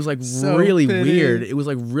 And it was like really Self-pity. weird. It was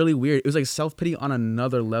like really weird. It was like self-pity on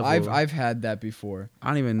another level. I've had that before. I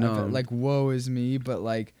don't even I've know. had, like, woe is me, but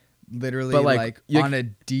like literally But, like, like you- on a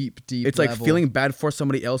deep it's level, like feeling bad for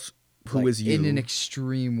somebody else who is like, you in an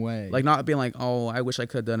extreme way. like not being like, oh, I wish I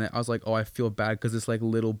could have done it. I was like, oh, I feel bad because this like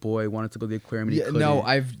little boy wanted to go to the aquarium and he couldn't. no,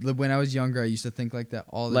 when I was younger, I used to think like that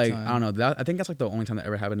all the like time. I don't know. That I think that's like the only time that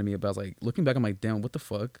ever happened to me. But I was like looking back, I'm like, damn, what the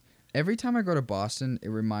fuck? Every time I go to Boston, it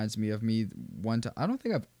reminds me of me one time. I don't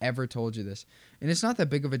think I've ever told you this, and it's not that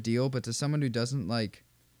big of a deal. But to someone who doesn't like,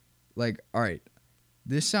 all right,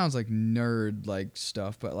 this sounds like nerd like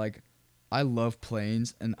stuff, but like, I love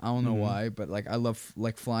planes, and I don't know Mhm. why, but like I love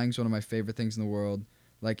like flying's one of my favorite things in the world.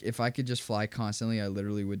 Like if I could just fly constantly, I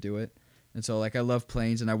literally would do it. And so like I love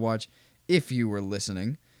planes, and I watch. If you were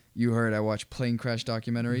listening, you heard I watch plane crash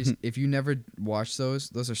documentaries. If you never watched those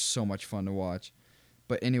are so much fun to watch.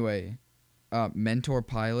 But anyway, Mentor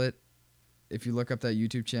Pilot. If you look up that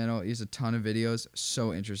YouTube channel, he has a ton of videos.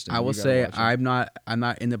 So interesting. I You will gotta say watch 'em. I'm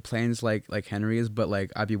not into planes like Henry is, but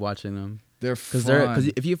like I'd be watching them They're because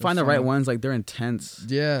fun. if you They're find the right fun. ones, like they're intense.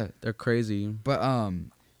 Yeah, They're crazy. but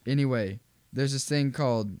anyway, there's this thing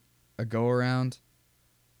called a go around,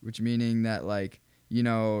 which meaning that like, you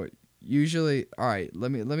know, usually, all right,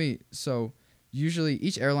 let me so usually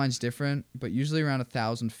each airline's different, but usually around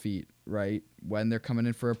 1,000 feet, right? When they're coming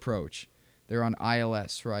in for approach, they're on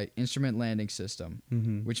ILS, right? Instrument landing system,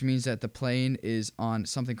 Mm-hmm. which means that the plane is on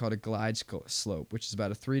something called a glide slope, which is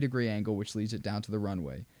about a 3-degree angle, which leads it down to the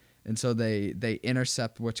runway. And so they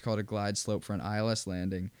intercept what's called a glide slope for an ILS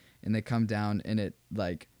landing, and they come down, and it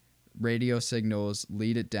like radio signals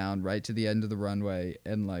lead it down right to the end of the runway,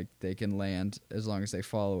 and like they can land as long as they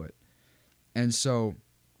follow it. And so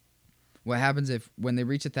what happens if when they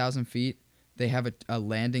reach 1,000 feet, they have a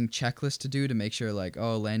landing checklist to do to make sure like,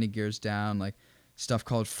 oh, landing gear's down, like stuff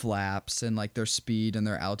called flaps, and like their speed and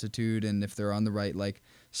their altitude, and if they're on the right like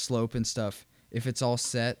slope and stuff. If it's all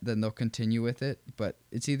set, then they'll continue with it. But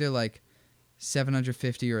it's either like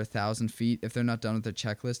 750 or 1,000 feet. If they're not done with their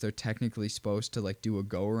checklist, they're technically supposed to like do a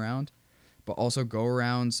go around. But also go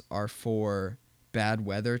arounds are for bad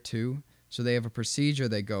weather too. So they have a procedure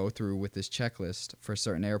they go through with this checklist for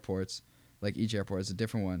certain airports. Like each airport is a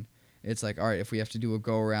different one. It's like, all right, if we have to do a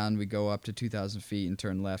go around, we go up to 2,000 feet and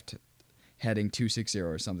turn left, heading 260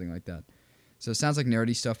 or something like that. So it sounds like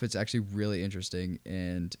nerdy stuff, but it's actually really interesting,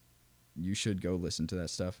 and you should go listen to that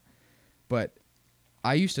stuff. But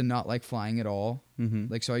I used to not like flying at all. Mm-hmm.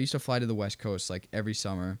 Like, so I used to fly to the West Coast like every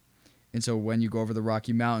summer, And so when you go over the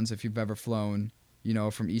Rocky Mountains, if you've ever flown, you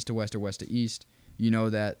know, from east to west or west to east, you know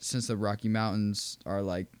that since the Rocky Mountains are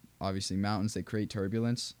like obviously mountains, they create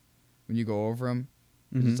turbulence when you go over them.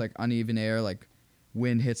 Mhm. It's like uneven air, like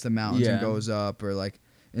wind hits the mountains and Yeah. goes up, or like,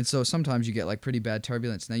 and so sometimes you get like pretty bad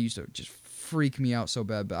turbulence. And that used to just freak me out so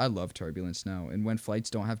bad, but I love turbulence now. And when flights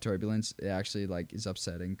don't have turbulence, it actually like is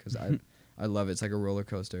upsetting because I love it. It's like a roller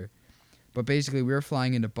coaster. But basically, we were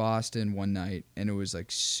flying into Boston one night, and it was like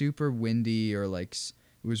super windy, or like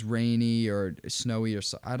it was rainy or snowy, or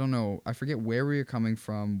I don't know. I forget where we were coming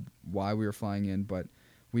from, why we were flying in, but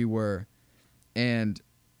we were, and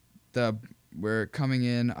we're coming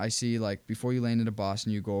in. I see like before you land into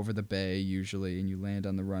Boston, you go over the bay usually, and you land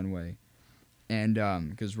on the runway, and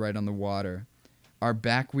because right on the water, our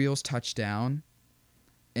back wheels touch down,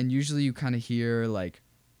 and usually you kind of hear like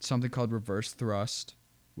something called reverse thrust,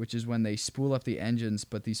 which is when they spool up the engines,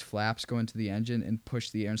 but these flaps go into the engine and push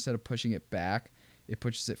the air. Instead of pushing it back, it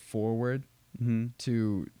pushes it forward Mhm.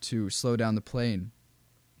 to slow down the plane.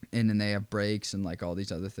 And then they have brakes and like all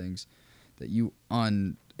these other things that you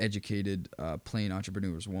uneducated plane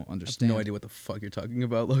entrepreneurs won't I have understand. no idea what the fuck you're talking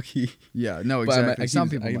about, Loki. Yeah, no, But exactly. Some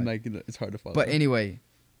people I'm might. like, it's hard to follow. But anyway,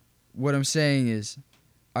 what I'm saying is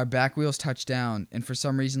our back wheels touched down, and for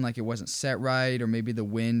some reason, like it wasn't set right, or maybe the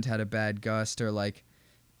wind had a bad gust, or like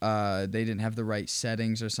they didn't have the right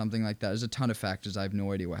settings or something like that. There's a ton of factors. I have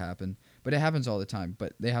no idea what happened, but it happens all the time.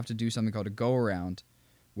 But they have to do something called a go around,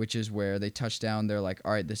 which is where they touch down. They're like,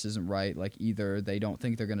 all right, this isn't right. Like either they don't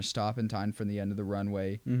think they're going to stop in time for the end of the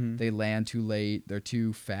runway. Mhm. They land too late. They're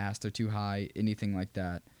too fast. They're too high. Anything like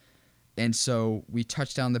that. And so we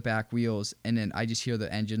touch down the back wheels, and then I just hear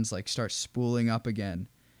the engines like start spooling up again,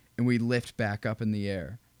 and we lift back up in the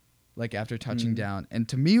air, like after touching down. And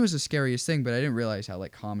to me, it was the scariest thing, but I didn't realize how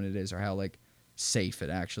like common it is or how like safe it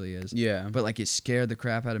actually is. Yeah. But like it scared the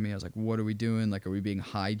crap out of me. I was like, what are we doing? Like, are we being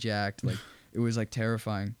hijacked? Like, it was like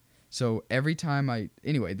terrifying. So every time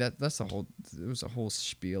anyway, that's the whole, it was a whole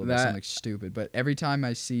spiel about something stupid. But every time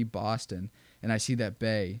I see Boston and I see that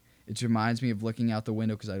bay, it reminds me of looking out the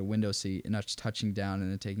window because I had a window seat and us touching down and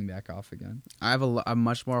then taking back off again. I have a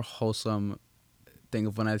much more wholesome thing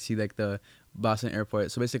of when I see like the Boston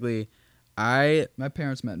airport. So basically, My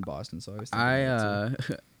parents met in Boston, so I was thinking about it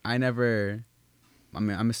too. I never. I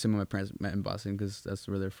mean, I'm assuming my parents met in Boston because that's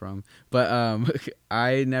where they're from. But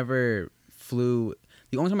I never flew.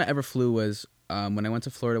 The only time I ever flew was when I went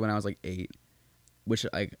to Florida when I was like 8, which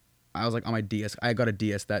like I was like on my DS. I got a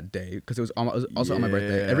DS that day because it was also on my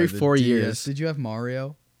birthday. Every the 4 DS. years. Did you have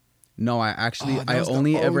Mario? No, I actually Oh, that I was the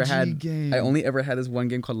only ever OG had game. I only ever had this one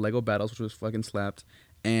game called Lego Battles, which was fucking slapped,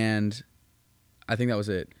 and I think that was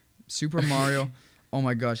it. Super Mario. Oh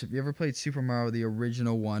my gosh, have you ever played Super Mario, the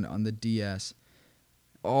original one on the DS?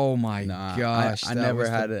 Oh my Nah, gosh, I that never was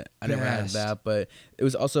the had it. I never had best. that, but it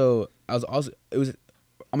was also it was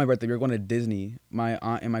on my birthday. We were going to Disney. My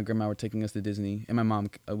aunt and my grandma were taking us to Disney, and my mom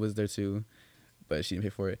was there too, but she didn't pay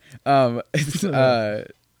for it.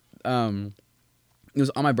 It was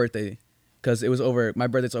on my birthday because it was over. My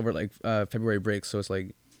birthday's over like February break, so it's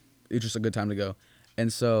like it's just a good time to go.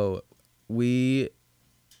 And so I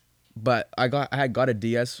had got a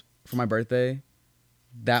DS for my birthday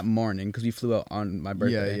that morning because we flew out on my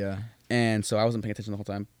birthday. Yeah. And so I wasn't paying attention the whole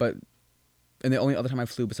time. And the only other time I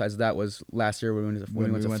flew besides that was last year when we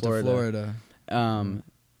went to Florida.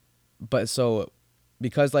 But so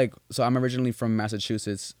because so I'm originally from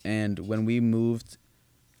Massachusetts, and when we moved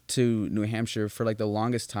to New Hampshire for like the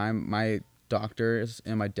longest time, my doctors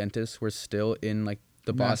and my dentists were still in like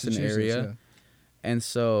the Boston area. Yeah. And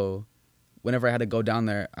so whenever I had to go down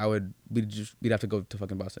there, we'd have to go to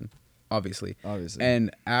fucking Boston, obviously.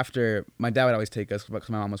 And after, my dad would always take us because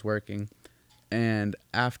my mom was working. And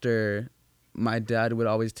after, my dad would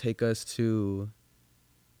always take us to,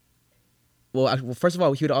 well, first of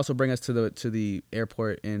all, he would also bring us to the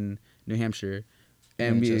airport in New Hampshire.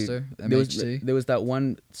 And Manchester, MHT. there was that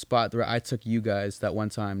one spot where I took you guys that one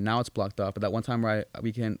time. Now it's blocked off, but that one time when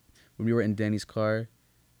we were in Danny's car,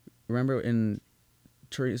 remember in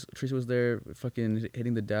Teresa was there fucking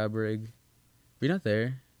hitting the dab rig. Were you not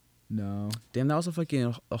there? No. Damn, that was a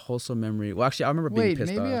fucking a wholesome memory. Well, actually, I remember being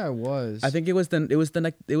pissed off. Maybe I was. I think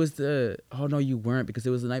oh no, you weren't, because it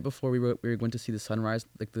was the night before we were going to see the sunrise,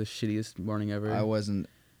 like the shittiest morning ever. I wasn't.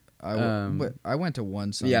 But I went to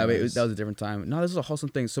one sunrise. Yeah, but that was a different time. No, this was a wholesome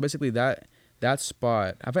thing. So basically, that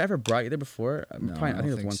spot. Have I ever brought you there before? No, I think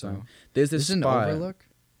it was one time. There's this Is it an spot. overlook?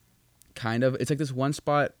 Kind of. It's like this one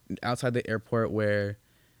spot outside the airport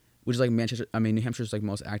which is like New Hampshire's like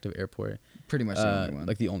most active airport. Pretty much the only one.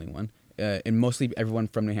 Like the only one. And mostly everyone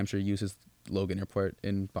from New Hampshire uses Logan Airport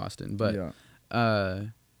in Boston. But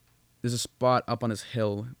there's a spot up on this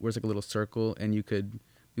hill where it's like a little circle, and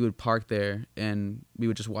we would park there, and we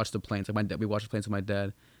would just watch the planes. Like we watched the planes with my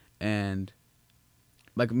dad, and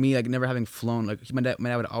like me, like never having flown, like my dad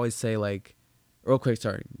would always say like, real quick,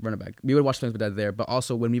 sorry, run it back. We would watch planes with my dad there, but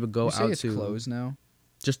also when we would go You say out it's to closed now?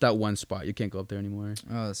 just that one spot, you can't go up there anymore.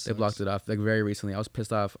 Oh, that They sucks. blocked it off like very recently. I was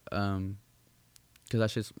pissed off, because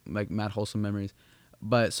that's just like mad wholesome memories.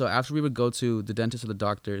 But so after we would go to the dentist or the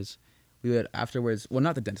doctors, we would afterwards, well,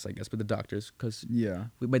 not the dentist, I guess, but the doctors, because Yeah.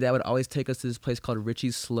 my dad would always take us to this place called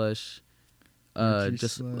Richie's Slush, Richie's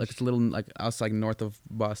just Slush. like it's a little like outside north of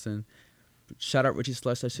Boston. Shout out Richie's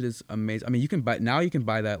Slush, that shit is amazing. I mean, you can buy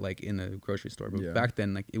that like in the grocery store, but Yeah. back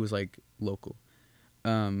then like it was like local.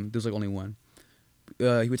 There's like only one.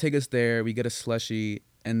 He would take us there. We get a slushie,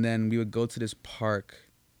 and then we would go to this park.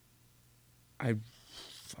 I don't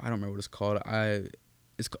remember what it's called. I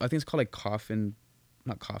think it's called like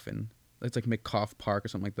not Coffin. It's like McCoff Park or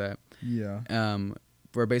something like that. Yeah.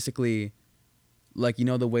 Where basically, like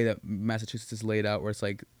the way that Massachusetts is laid out, where it's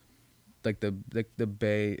like the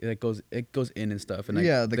bay, it goes in and stuff, and like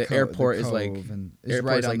yeah, the co- airport the is like cove and is airport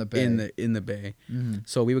right is on like the bay. in the bay. Mm-hmm.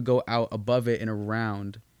 So we would go out above it and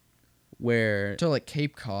around, where So like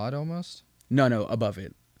Cape Cod almost. no above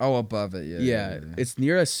it. Oh, above it. Yeah. Yeah, it's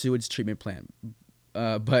near a sewage treatment plant.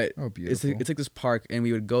 But Oh, it's beautiful. like this park, and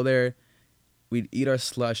we would go there, we'd eat our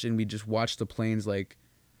slush, and we'd just watch the planes like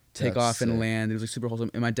take That's off and sick. land. It was like super wholesome.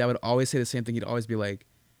 And my dad would always say the same thing. He'd always be like,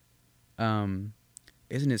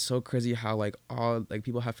 isn't it so crazy how like all like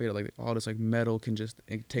people have figured out like all this like metal can just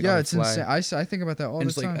take yeah, off it's and fly. insane. I think about that all And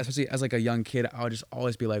the just time. like especially as like a young kid, I would just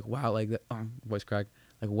always be like, wow, like that voice crack,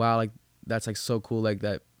 like wow, like that's like so cool, like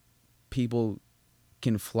that people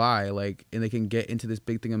can fly, like, and they can get into this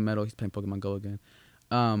big thing of metal. He's playing Pokemon Go again.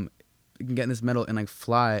 You can get in this metal and like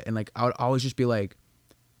fly, and like I would always just be like,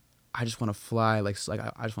 I just want to fly, like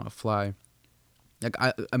I just want to fly. Like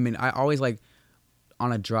I mean I always like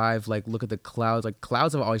on a drive like look at the clouds. Like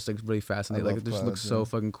clouds have always like really fascinated. Like love it just looks clouds, so yeah.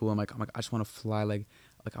 fucking cool. I'm like I just want to fly. Like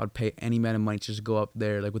I would pay any amount of money to just go up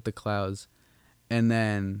there like with the clouds. And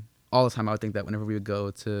then all the time I would think that whenever we would go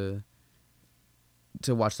to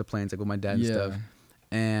watch the planes like with my dad and stuff.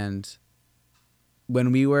 And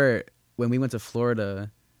when we went to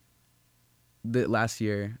Florida last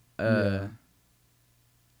year, Yeah.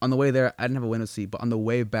 on the way there I didn't have a window seat, but on the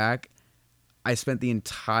way back I spent the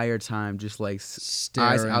entire time just like eyes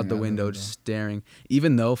Staring out the window, just staring.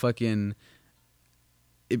 Even though fucking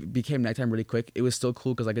it became nighttime really quick, it was still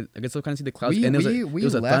cool because I could still kind of see the clouds. And we it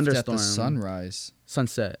was a left thunderstorm, at the sunrise.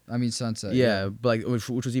 sunset. I mean sunset. Yeah, but like which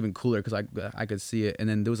was even cooler because I could see it. And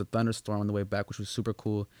then there was a thunderstorm on the way back, which was super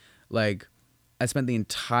cool. Like I spent the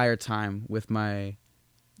entire time with my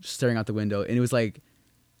staring out the window, and it was like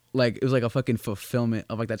it was like a fucking fulfillment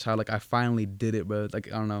of like that child. Like I finally did it, bro. Like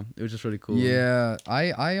I don't know, it was just really cool. Yeah,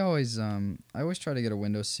 I always try to get a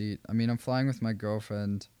window seat. I mean, I'm flying with my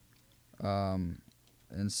girlfriend, and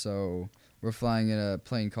so we're flying in a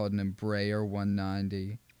plane called an Embraer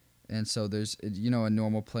 190, and so there's a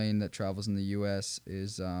normal plane that travels in the U.S.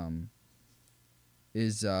 is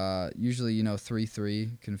usually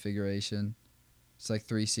 3-3 configuration. It's like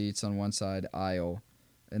 3 seats on one side aisle,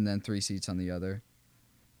 and then 3 seats on the other.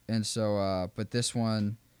 And so, but this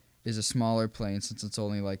one is a smaller plane since it's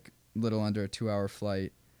only like little under a 2-hour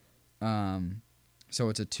flight. So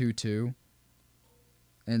it's a 2-2.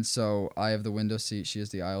 And so I have the window seat. She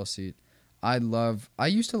has the aisle seat. I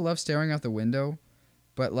used to love staring out the window,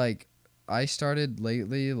 but like I started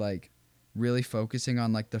lately like really focusing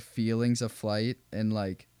on like the feelings of flight and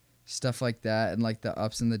like stuff like that and like the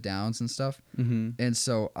ups and the downs and stuff. Mm-hmm. And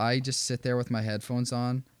so I just sit there with my headphones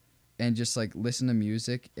on and just like listen to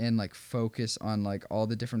music and like focus on like all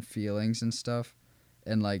the different feelings and stuff.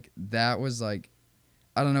 And like that was like,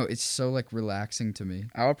 I don't know, it's so like relaxing to me.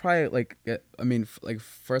 I would probably like like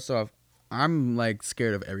first off, I'm like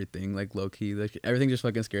scared of everything, like low key, like everything just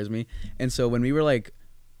fucking scares me. And so when we were like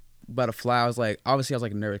about to fly, I was like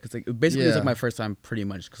nervous because like basically it was like Yeah. my first time pretty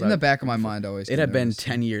much. Cause In the back of my mind, always. it had been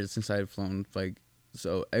 10 years since I had flown, like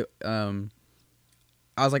so.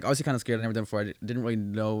 I was like obviously kind of scared. I'd never done it before. I didn't really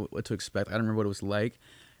know what to expect. I don't remember what it was like.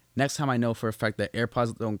 Next time I know for a fact that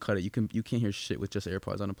AirPods don't cut it. You can't hear shit with just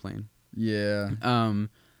AirPods on a plane. Yeah.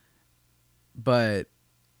 But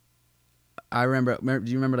I remember.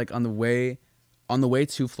 Do you remember like on the way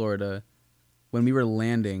to Florida, when we were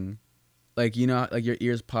landing, like like your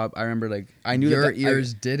ears pop. I remember like I knew Your that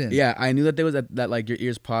ears didn't. Yeah, I knew that there was that like your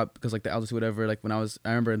ears pop because like the altitude whatever. Like when I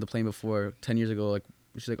remember in the plane before 10 years ago, like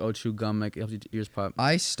she's like, oh, chew gum, like it helps your ears pop.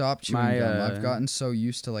 I stopped chewing gum. I've uh, gotten so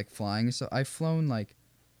used to like flying. So I flew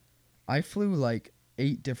like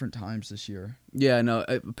 8 different times this year. Yeah, no.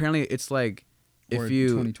 Apparently, it's like Or if you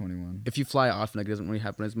 2021. if you fly often, like it doesn't really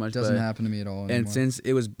happen as much. Doesn't but, happen to me at all anymore. And since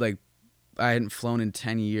it was like I hadn't flown in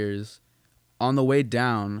 10 years, on the way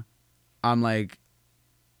down, I'm like,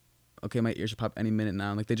 okay, my ears should pop any minute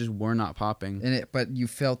now. Like they just were not popping. But you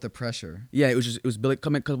felt the pressure. Yeah, it was Billy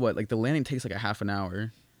coming because what? Like the landing takes like a half an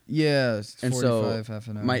hour. Yeah, it's And 45, so half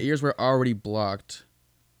an hour. my ears were already blocked,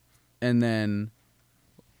 and then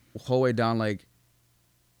whole way down, like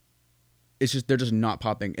it's just they're just not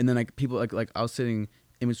popping. And then like people like I was sitting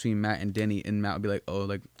in between Matt and Danny, and Matt would be like, oh,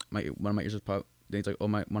 like one of my ears just popped. Danny's like, oh,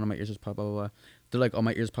 one of my ears just popped, blah blah blah. They're like, oh,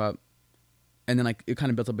 my ears pop, and then like it kind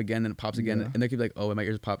of builds up again, and it pops again, Yeah. and they keep like, oh, my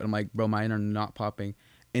ears pop, and I'm like, bro, mine are not popping,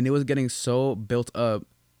 and it was getting so built up,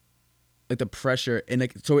 like the pressure, and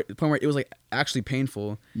like so at the point where it was like actually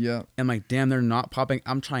painful. Yeah. And I'm like, damn, they're not popping.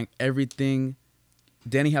 I'm trying everything.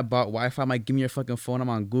 Danny had bought Wi-Fi. I'm like, give me your fucking phone. I'm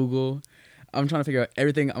on Google. I'm trying to figure out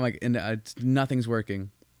everything. I'm like, and nothing's working.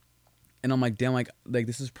 And I'm like, damn, like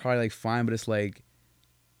this is probably like fine, but it's like,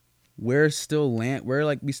 we still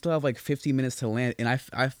have like 15 minutes to land. And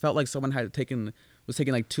I felt like someone was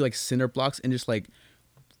taking like 2 like cinder blocks and just like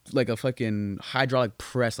a fucking hydraulic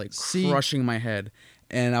press, like crushing my head.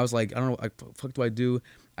 And I was like, I don't know, what the fuck do I do?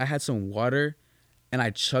 I had some water and I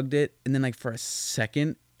chugged it. And then like for a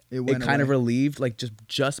second, it kind of relieved, like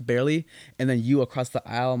just barely. And then you across the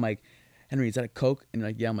aisle, I'm like, Henry, is that a Coke? And you're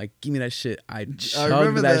like, yeah. I'm like, give me that shit. I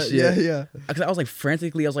chugged that shit. Yeah. Because I was like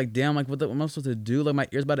frantically, I was like, damn, like what am I supposed to do? Like my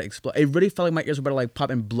ears about to explode. It really felt like my ears were about to like pop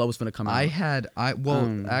and blood was gonna come out.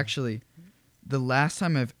 Actually, the last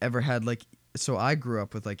time I've ever had like, so I grew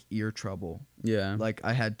up with like ear trouble. Yeah. Like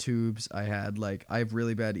I had tubes. I have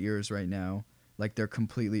really bad ears right now. Like I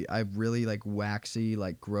have really like waxy,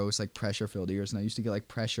 like gross, like pressure filled ears. And I used to get like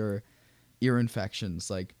pressure ear infections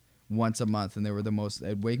like once a month. And they were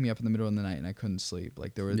they'd wake me up in the middle of the night and I couldn't sleep.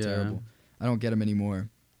 Like they were terrible. I don't get them anymore.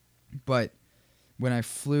 But when I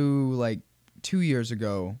flew like 2 years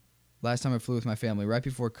ago, last time I flew with my family, right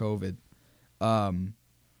before COVID,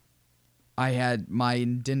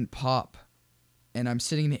 mine didn't pop. And I'm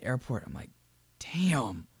sitting in the airport. I'm like,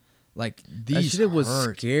 damn. Like these that shit was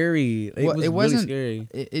hurt. scary. It wasn't really scary.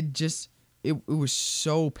 It was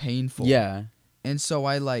so painful. Yeah. And so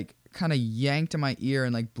I like kind of yanked in my ear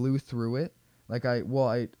and like blew through it. Like I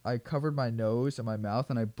covered my nose and my mouth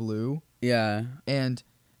and I blew. Yeah. And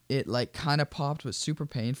it like kind of popped, but super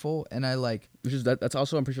painful. And I like, which is that's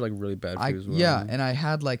also I'm pretty sure like really bad for you as well. Yeah. And I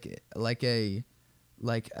had like a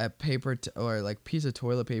paper or like piece of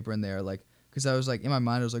toilet paper in there, like. Because I was like, in my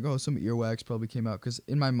mind, I was like, oh, some earwax probably came out. Because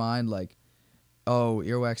in my mind, like, oh,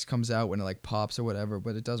 earwax comes out when it, like, pops or whatever.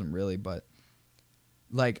 But it doesn't really. But,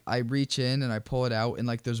 like, I reach in and I pull it out and,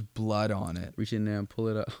 like, there's blood on it. Reach in there and pull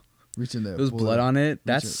it up. Reach in there. There's blood on it?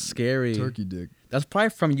 That's scary. Turkey dick. That's probably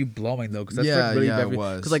from you blowing, though. Cause that's like really bad. It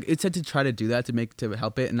was. Because, like, it said to try to do that to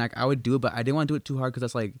help it. And, like, I would do it, but I didn't want to do it too hard because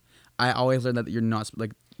that's, like, I always learned that you're not,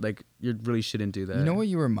 like you really shouldn't do that. You know what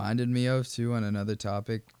you reminded me of, too, on another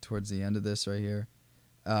topic towards the end of this right here?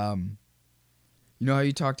 You know how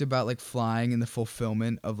you talked about, like, flying and the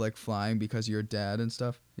fulfillment of, like, flying because of your dad and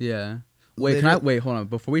stuff? Yeah. Wait, hold on.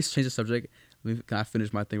 Before we change the subject, can I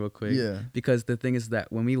finish my thing real quick? Yeah. Because the thing is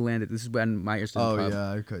that when we landed, this is when my ears didn't pop.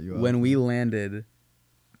 Yeah, I cut you off. When we landed,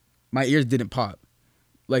 my ears didn't pop.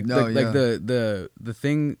 Like, the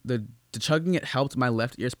chugging, it helped my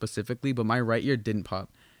left ear specifically, but my right ear didn't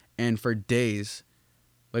pop. And for days,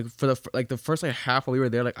 like for the first like half while we were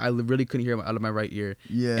there, like I really couldn't hear out of my right ear.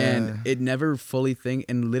 Yeah. And it never fully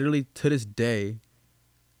and literally to this day,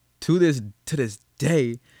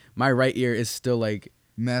 my right ear is still like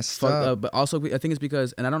messed up. But also I think it's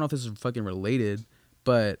because, and I don't know if this is fucking related,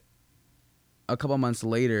 but a couple months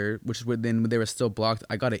later, which is when they were still blocked,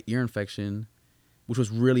 I got an ear infection, which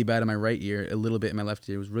was really bad in my right ear, a little bit in my left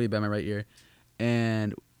ear. It was really bad in my right ear.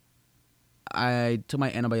 And I took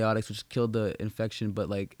my antibiotics, which killed the infection, but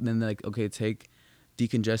like then they're like, okay, take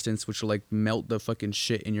decongestants, which will like melt the fucking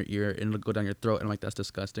shit in your ear and it'll go down your throat. And I'm like, that's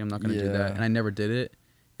disgusting. I'm not gonna do that. And I never did it.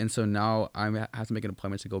 And so now I have to make an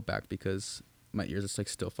appointment to go back because my ears are like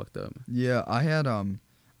still fucked up. Yeah, I had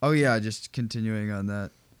just continuing on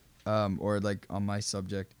that, or like on my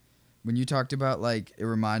subject, when you talked about like it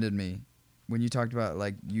reminded me when you talked about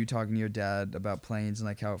like you talking to your dad about planes and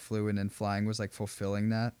like how it flew and then flying was like fulfilling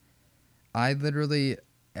that. I literally,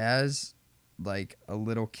 as like a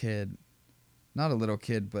little kid, not a little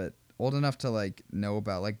kid, but old enough to like know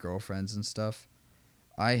about like girlfriends and stuff,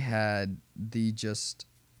 I had the just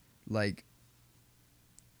like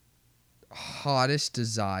hottest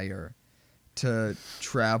desire to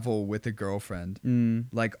travel with a girlfriend,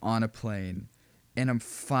 like on a plane. and I'm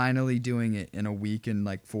finally doing it in a week and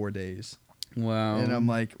like 4 days. Wow. And I'm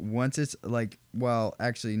like, once it's like, well,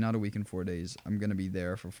 actually, not a week and 4 days. I'm gonna be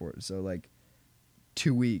there for 4. So like,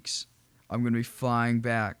 2 weeks. I'm gonna be flying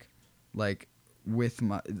back, like, with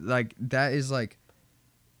my like that is like,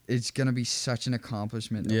 it's gonna be such an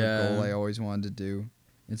accomplishment of a goal I always wanted to do.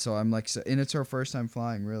 And so I'm like, and it's her first time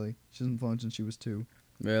flying. Really, she hasn't flown since she was 2.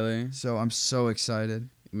 Really? So I'm so excited.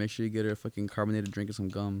 Make sure you get her a fucking carbonated drink and some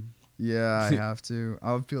gum. Yeah, I have to.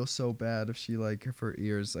 I would feel so bad if she like if her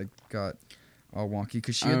ears like got all wonky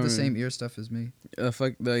because she had the same ear stuff as me.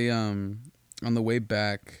 Fuck the on the way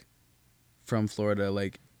back from Florida,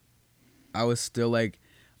 like I was still like,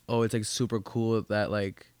 oh, it's like super cool that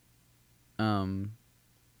like I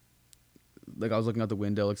was looking out the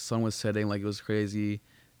window, like sun was setting, like it was crazy.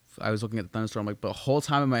 I was looking at the thunderstorm, like, but the whole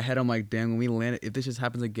time in my head, I'm like, damn, when we land, if this just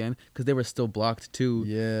happens again, because they were still blocked too.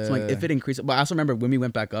 Yeah. So like, if it increased, but I also remember when we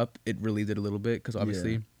went back up, it relieved it a little bit, because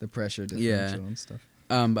obviously, the pressure differential and stuff.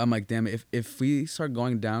 I'm like, damn it, if we start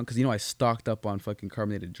going down, because I stocked up on fucking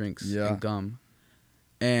carbonated drinks and gum,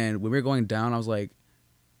 and when we were going down, I was like,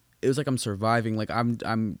 it was like I'm surviving, like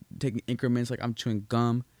I'm taking increments, like I'm chewing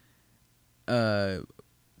gum,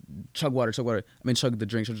 chug water. I mean, chug the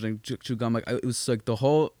drink, chew gum. Like it was like the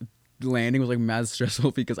whole landing was like mad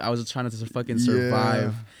stressful because I was just trying to fucking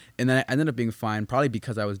survive, and then I ended up being fine, probably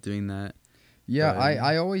because I was doing that. Yeah, But,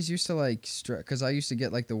 I always used to like stress because I used to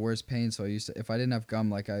get like the worst pain. So I used to, if I didn't have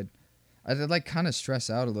gum, like I'd like kind of stress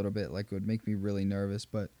out a little bit, like it would make me really nervous.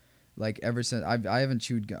 But like ever since I haven't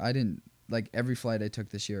chewed gum, I didn't like every flight I took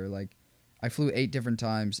this year. Like I flew 8 different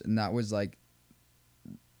times, and that was like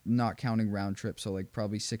not counting round trips, so like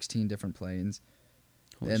probably 16 different planes.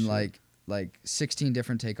 Holy and shit. like 16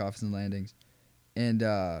 different takeoffs and landings, and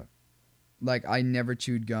like I never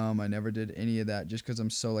chewed gum, I never did any of that just because I'm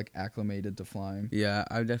so like acclimated to flying. Yeah,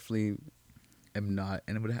 I definitely am not,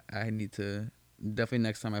 and I need to definitely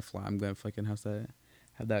next time I fly, I'm gonna fucking have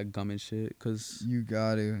that gum and shit, cause You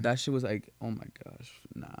got to. that shit was like, oh my gosh,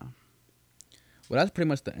 nah. Well, that's pretty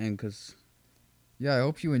much the end, cause Yeah, I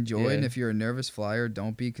hope you enjoy it, and Yeah. if you're a nervous flyer,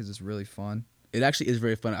 don't be, because it's really fun. it actually is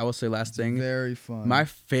very fun. I will say last It's thing. very fun. My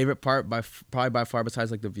favorite part, probably by far, besides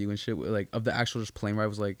like the view and shit, like of the actual just plane ride,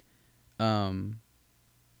 was like,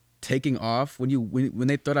 taking off when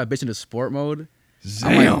they throw that bitch into sport mode.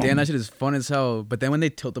 I'm like, damn, that shit is fun as hell. But then when they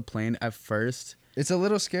tilt the plane, at first, It's a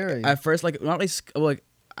little scary. like not like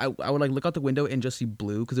I would like look out the window and just see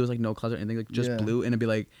blue because there was like no clouds or anything, like just Yeah. blue, and it'd be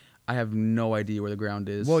like, I have no idea where the ground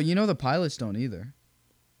is. Well, you know the pilots don't either.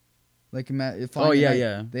 Like, Oh,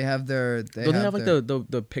 yeah. They have their. Don't they have like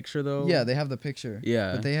the picture though? Yeah, they have the picture.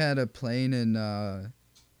 Yeah. But they had a plane in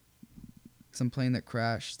some plane that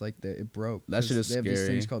crashed. Like it broke. That shit 'Cause is They have these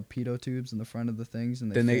things scary. called pitot tubes in the front of the things,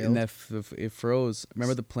 and Then failed. it froze.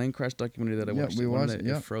 Remember the plane crash documentary that I Yeah, watched? we The one watched that it,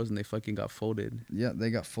 yeah. It froze and they fucking got folded. Yeah,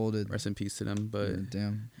 they got folded. Rest in peace to them. But Yeah,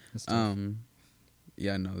 damn. That's tough.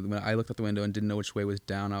 yeah, no. When I looked out the window and didn't know which way was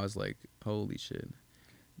down, I was like, holy shit.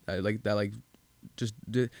 I like that. Like, that's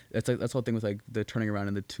the whole thing with like the turning around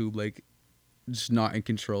in the tube, like, just not in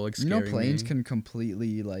control. Like, You know, scaring planes me. can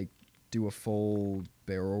completely like do a full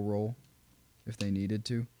barrel roll if they needed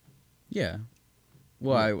to. Yeah.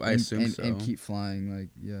 Well, I assume so. And keep flying. Like,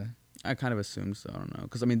 yeah. I kind of assume so. I don't know,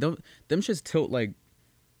 because I mean, them shits tilt like.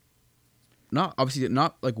 Not obviously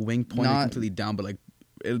not like wing pointing Not- completely down, but like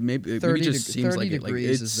maybe 30 just seems 30 like it. Like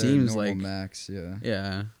degrees it is their seems normal like max. Yeah.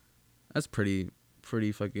 yeah, that's pretty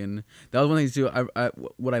fucking. That was one thing too.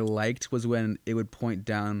 What I liked was when it would point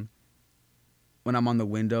down. When I'm on the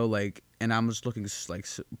window, like, and I'm just looking like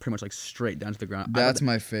pretty much like straight down to the ground. That's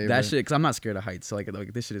my favorite. That shit, because I'm not scared of heights. So like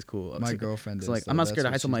this shit is cool. My So, girlfriend is. so like though. I'm not That's scared of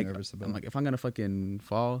what heights. I'm she's like nervous about. if I'm gonna fucking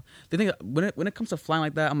fall. The thing when it comes to flying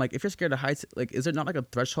like that, I'm like, if you're scared of heights, like, is there not like a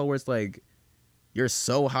threshold where it's like you're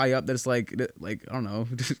so high up that it's like I don't know,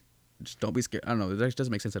 just don't be scared. I don't know. That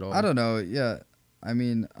doesn't make sense at all. I don't know. Yeah. I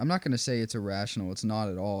mean, I'm not going to say it's irrational. It's not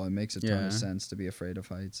at all. It makes a ton Yeah. of sense to be afraid of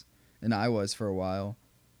heights. And I was for a while.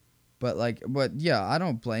 But yeah, I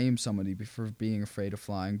don't blame somebody for being afraid of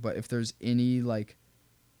flying. But if there's any, like,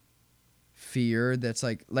 fear that's,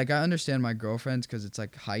 like I understand my girlfriend's because it's,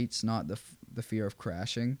 like, heights, not the fear of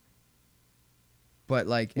crashing. But,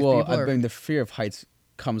 like, if Well, people I are... mean, the fear of heights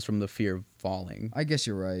comes from the fear of falling. I guess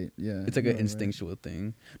you're right. Yeah. It's like you an are right. instinctual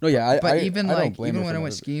thing. No, yeah, But even I don't like blame her even for when I not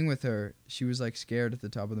went of it. skiing with her, she was like scared at the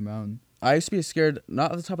top of the mountain. I used to be scared,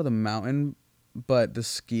 not at the top of the mountain, but the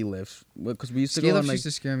ski lift, because we used to Ski go on lifts like used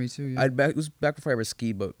to scare me too. Yeah. it was back before I ever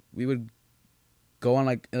skied, but we would go on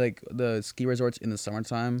like the ski resorts in the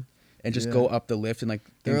summertime. and just Yeah. go up the lift and like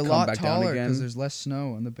They're a and come lot back down taller again. because there's less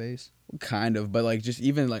snow on the base. Kind of, but like just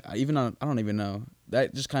even on, I don't even know.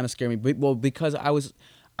 That just kind of scared me. Well, because I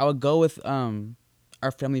would go with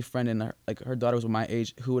our family friend, and her daughter was my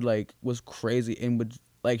age, who would like was crazy and would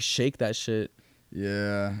like shake that shit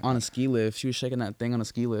Yeah. on a ski lift. She was shaking that thing on a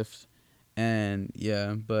ski lift, and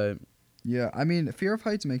yeah, but Yeah. I mean, fear of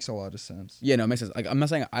heights makes a lot of sense. yeah, no, it makes sense. Like I'm not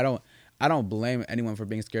saying I don't blame anyone for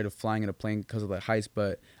being scared of flying in a plane because of the heights,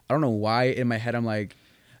 but I don't know why in my head I'm like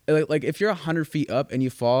if you're 100 feet up and you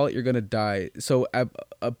fall, you're gonna die. So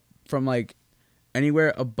from like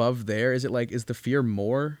anywhere above there, is the fear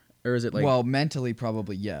more, or is it like Well, mentally,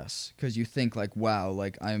 probably yes, because you think like, wow,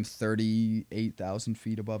 like I am 38,000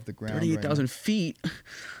 feet above the ground. 38,000 feet?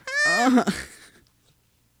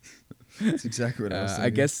 That's exactly what I was I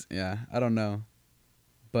thinking. guess, yeah, I don't know,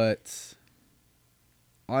 but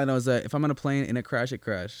all I know is that if I'm on a plane and it crashed,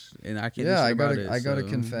 and I can't do Yeah, shit about it. I got a so-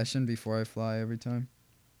 confession before I fly every time.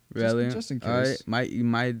 Really? Just in All right, case.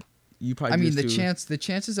 you probably. I mean, just do. the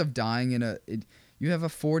chances of dying you have a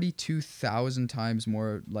 42,000 times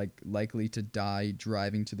more likely to die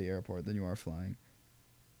driving to the airport than you are flying.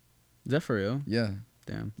 Is that for real? Yeah,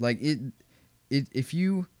 Damn. like if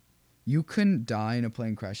you couldn't die in a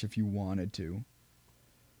plane crash if you wanted to.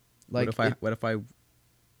 Like What if I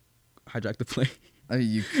hijack the plane? I mean,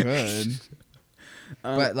 you could,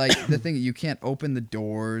 but like the thing, you can't open the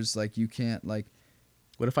doors. Like you can't like.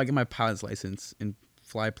 What if I get my pilot's license and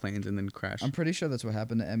fly planes and then crash? I'm pretty sure that's what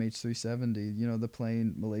happened to MH370. You know, the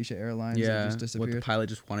plane, Malaysia Airlines, that yeah. just What disappeared. the pilot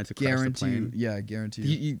just wanted to crash Guarantee the you, plane. yeah, guarantee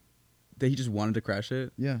you. That he just wanted to crash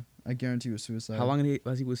it. Yeah, I guarantee you it was suicide. How long had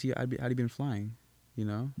he been flying? You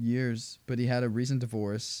know? Years, but he had a recent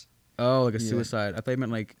divorce. Oh, like a Yeah. suicide. I thought you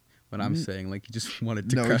meant like what I'm Mm. saying. Like he just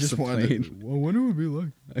wanted to No, he crash just the wanted. plane. Well, what it would be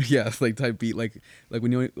like? Yeah, it's like type beat. Like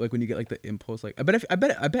when you get like the impulse. Like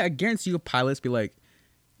I guarantee you pilots be like.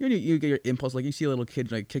 You get your impulse, like you see a little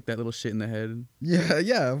kid like kick that little shit in the head. Yeah,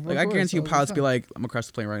 yeah. Like I guarantee you, pilots be like, "I'm gonna crash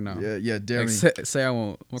the plane right now." Yeah, yeah. Dare Like, me. say I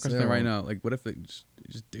won't. I'm gonna crash Say the I plane right won't. now. Like, what if they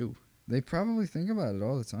just do? They probably think about it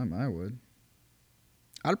all the time. I would.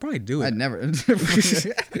 I'd probably do it. I'd never.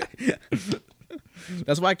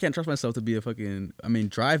 That's why I can't trust myself to be a fucking. I mean,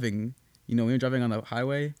 driving. You know, when you're driving on the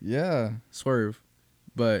highway, Yeah. swerve.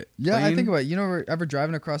 But Yeah, I plane, think about it. You know, ever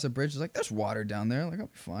driving across a bridge? It's like there's water down there. Like I'll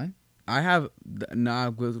be fine. I have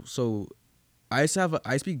so. I used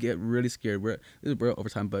to get really scared. We're over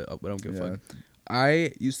time, but I don't give a Yeah. fuck.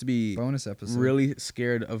 I used to be Bonus episode. really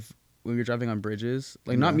scared of when we were driving on bridges.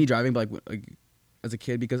 Like not Yeah. me driving, but like as a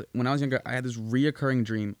kid, because when I was younger, I had this reoccurring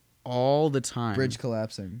dream all the time. Bridge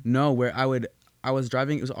collapsing. No, where I was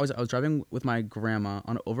driving. It was always I was driving with my grandma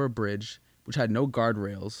over a bridge which had no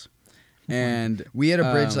guardrails, and We had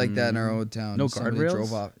a bridge like that in our old town. no Somebody guardrails?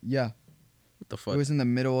 drove off. Yeah, what the fuck? it was in the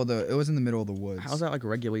middle of the woods. How's that like a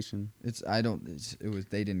regulation? They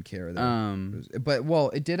didn't care though.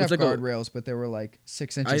 It did have It's like a- guardrails, but they were like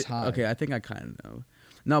 6 inches high. Okay, I think I kind of know.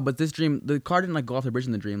 No, but this dream, the car didn't like go off the bridge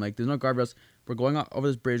in the dream. Like there's no guardrails. We're going over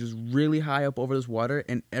this bridge. It was really high up over this water,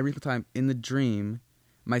 and every time in the dream,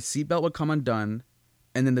 my seatbelt would come undone,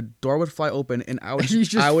 and then the door would fly open, and I would You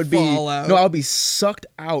just I would fall be out. no, I would be sucked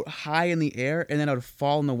out high in the air, and then I would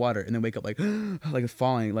fall in the water, and then wake up like like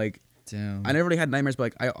falling. Like Damn. I never really had nightmares, but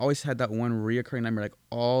like I always had that one reoccurring nightmare like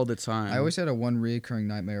all the time. I always had a one reoccurring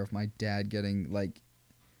nightmare of my dad getting like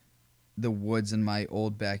the woods in my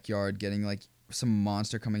old backyard getting like some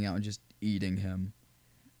monster coming out and just eating him.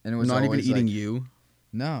 And it was not even always, eating like, you.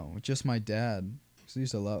 No, just my dad. 'Cause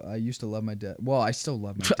I used to love my dad. Well, I still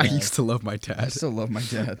love my dad. I used to love my I dad. still love my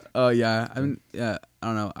dad. Oh yeah, I mean, yeah, I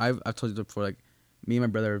don't know. I've told you this before. Like, me and my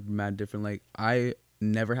brother are mad different. Like, I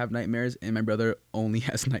never have nightmares, and my brother only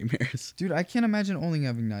has nightmares. Dude, I can't imagine only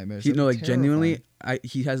having nightmares. He, That'd no, be like genuinely,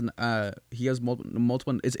 terrifying. he has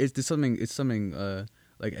multiple. It's something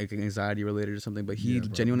like anxiety related or something. But he Yeah,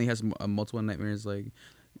 probably. genuinely has multiple nightmares. Like,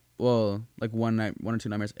 well, like one or two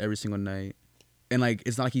nightmares every single night, and like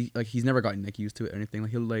it's not like he's never gotten like used to it or anything.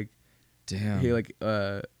 Like he'll like. Damn. He like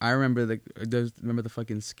I remember remember the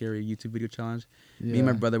fucking scary YouTube video challenge. Yeah. Me and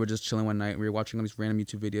my brother were just chilling one night. We were watching all these random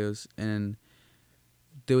YouTube videos, and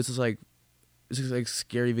there was this like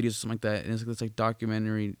scary videos or something like that. And it's like this like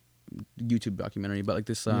YouTube documentary about like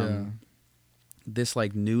this this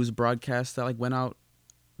like news broadcast that like went out,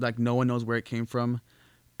 like no one knows where it came from,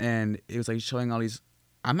 and it was like showing all these.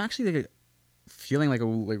 I'm actually like feeling like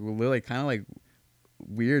really kind of like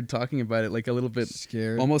weird talking about it, like a little bit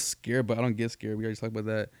Scared. almost scared, but I don't get scared. We already talked about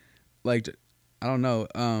that. Like, I don't know.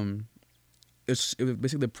 It was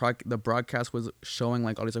basically the broadcast was showing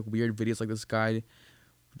like all these like weird videos. Like this guy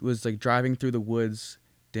was like driving through the woods.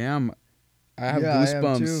 Damn, I have yeah, goosebumps.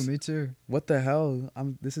 I am too. Me too. What the hell?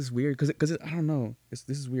 This is weird because I don't know. This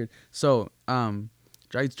is weird. So driving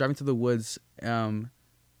through the woods in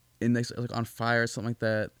like on fire or something like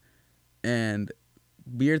that, and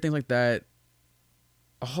weird things like that.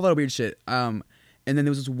 A whole lot of weird shit. And then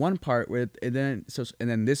there was this one part where and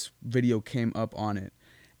then this video came up on it,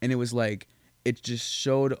 and it was like it just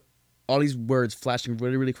showed all these words flashing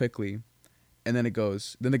really really quickly, and then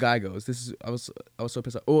then the guy goes, I was so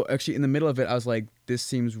pissed off. Oh, actually in the middle of it I was like, this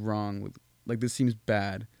seems wrong, like this seems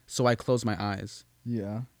bad, so I closed my eyes.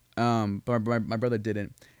 Yeah. But my brother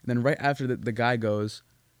didn't. And then right after the guy goes,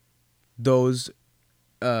 those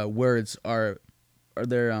words are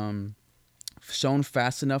they're shown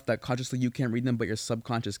fast enough that consciously you can't read them, but your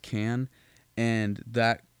subconscious can, and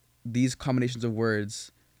that these combinations of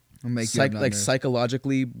words I'll make you have like nightmares.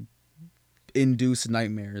 psychologically induce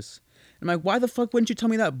nightmares. I'm like, why the fuck wouldn't you tell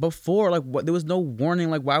me that before? Like, what? There was no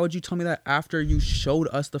warning. Like, why would you tell me that after you showed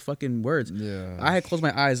us the fucking words? Yeah. I had closed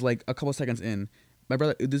my eyes like a couple seconds in. My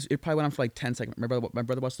brother, it probably went on for like 10 seconds. My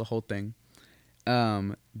brother watched the whole thing.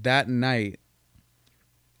 That night,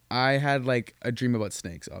 I had like a dream about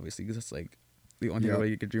snakes, obviously, because it's like the only thing Yep.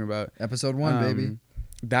 everybody could dream about. Episode 1, baby.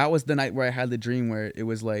 That was the night where I had the dream where it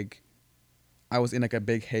was like I was in like a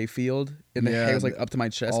big hay field, and the Yeah, hay was like up to my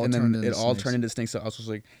chest, all and then turned into it all snakes. turned into snakes. So I was just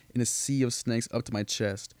like in a sea of snakes up to my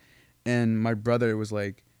chest, and my brother was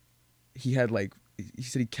like, he said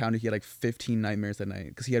he counted, he had like 15 nightmares that night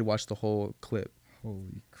because he had watched the whole clip,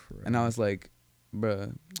 Holy crap. and I was like,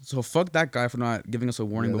 bruh. So fuck that guy for not giving us a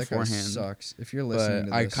warning Yeah, that guy beforehand. sucks. If you're listening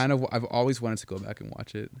But to I this, I've always wanted to go back and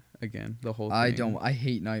watch it again, the whole thing. I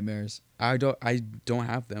hate nightmares. I don't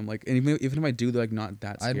have them. Like, and even if I do, they're like not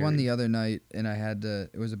that I scary. had one the other night, and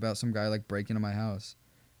it was about some guy like breaking into my house,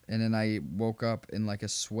 and then I woke up in like a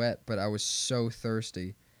sweat, but I was so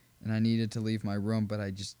thirsty, and I needed to leave my room, but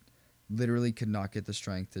I just literally could not get the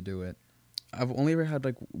strength to do it. I've only ever had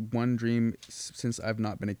like one dream since I've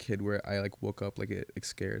not been a kid where I like woke up like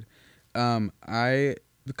scared.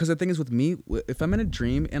 Because the thing is with me, if I'm in a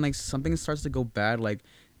dream and like something starts to go bad, like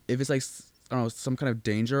if it's like I don't know, some kind of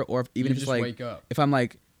danger, or even if it's like up. if I'm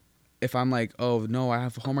like, oh no, I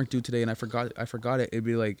have homework due today and I forgot it, it'd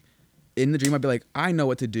be like in the dream I'd be like, I know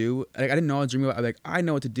what to do. Like I didn't know I was dreaming about. I'd be like, I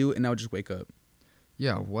know what to do, and I would just wake up.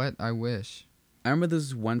 Yeah, what? I wish. I remember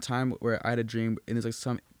this one time where I had a dream and there's like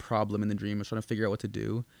some problem in the dream. I was trying to figure out what to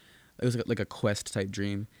do. It was like a quest type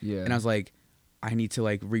dream. Yeah. And I was like, I need to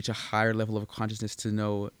like reach a higher level of consciousness to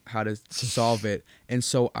know how to solve it. And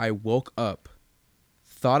so I woke up,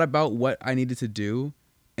 thought about what I needed to do,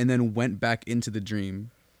 and then went back into the dream.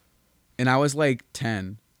 And I was like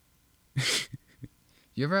 10.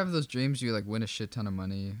 You ever have those dreams you like win a shit ton of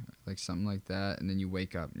money, like something like that, and then you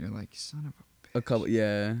wake up and you're like, son of a bitch. A couple,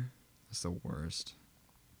 yeah. That's the worst.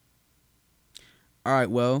 All right,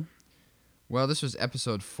 well, This was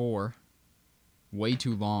episode 4. Way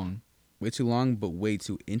too long. way too long, but way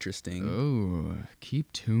too interesting. Oh,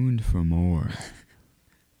 keep tuned for more.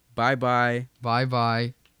 Bye-bye.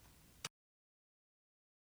 Bye-bye.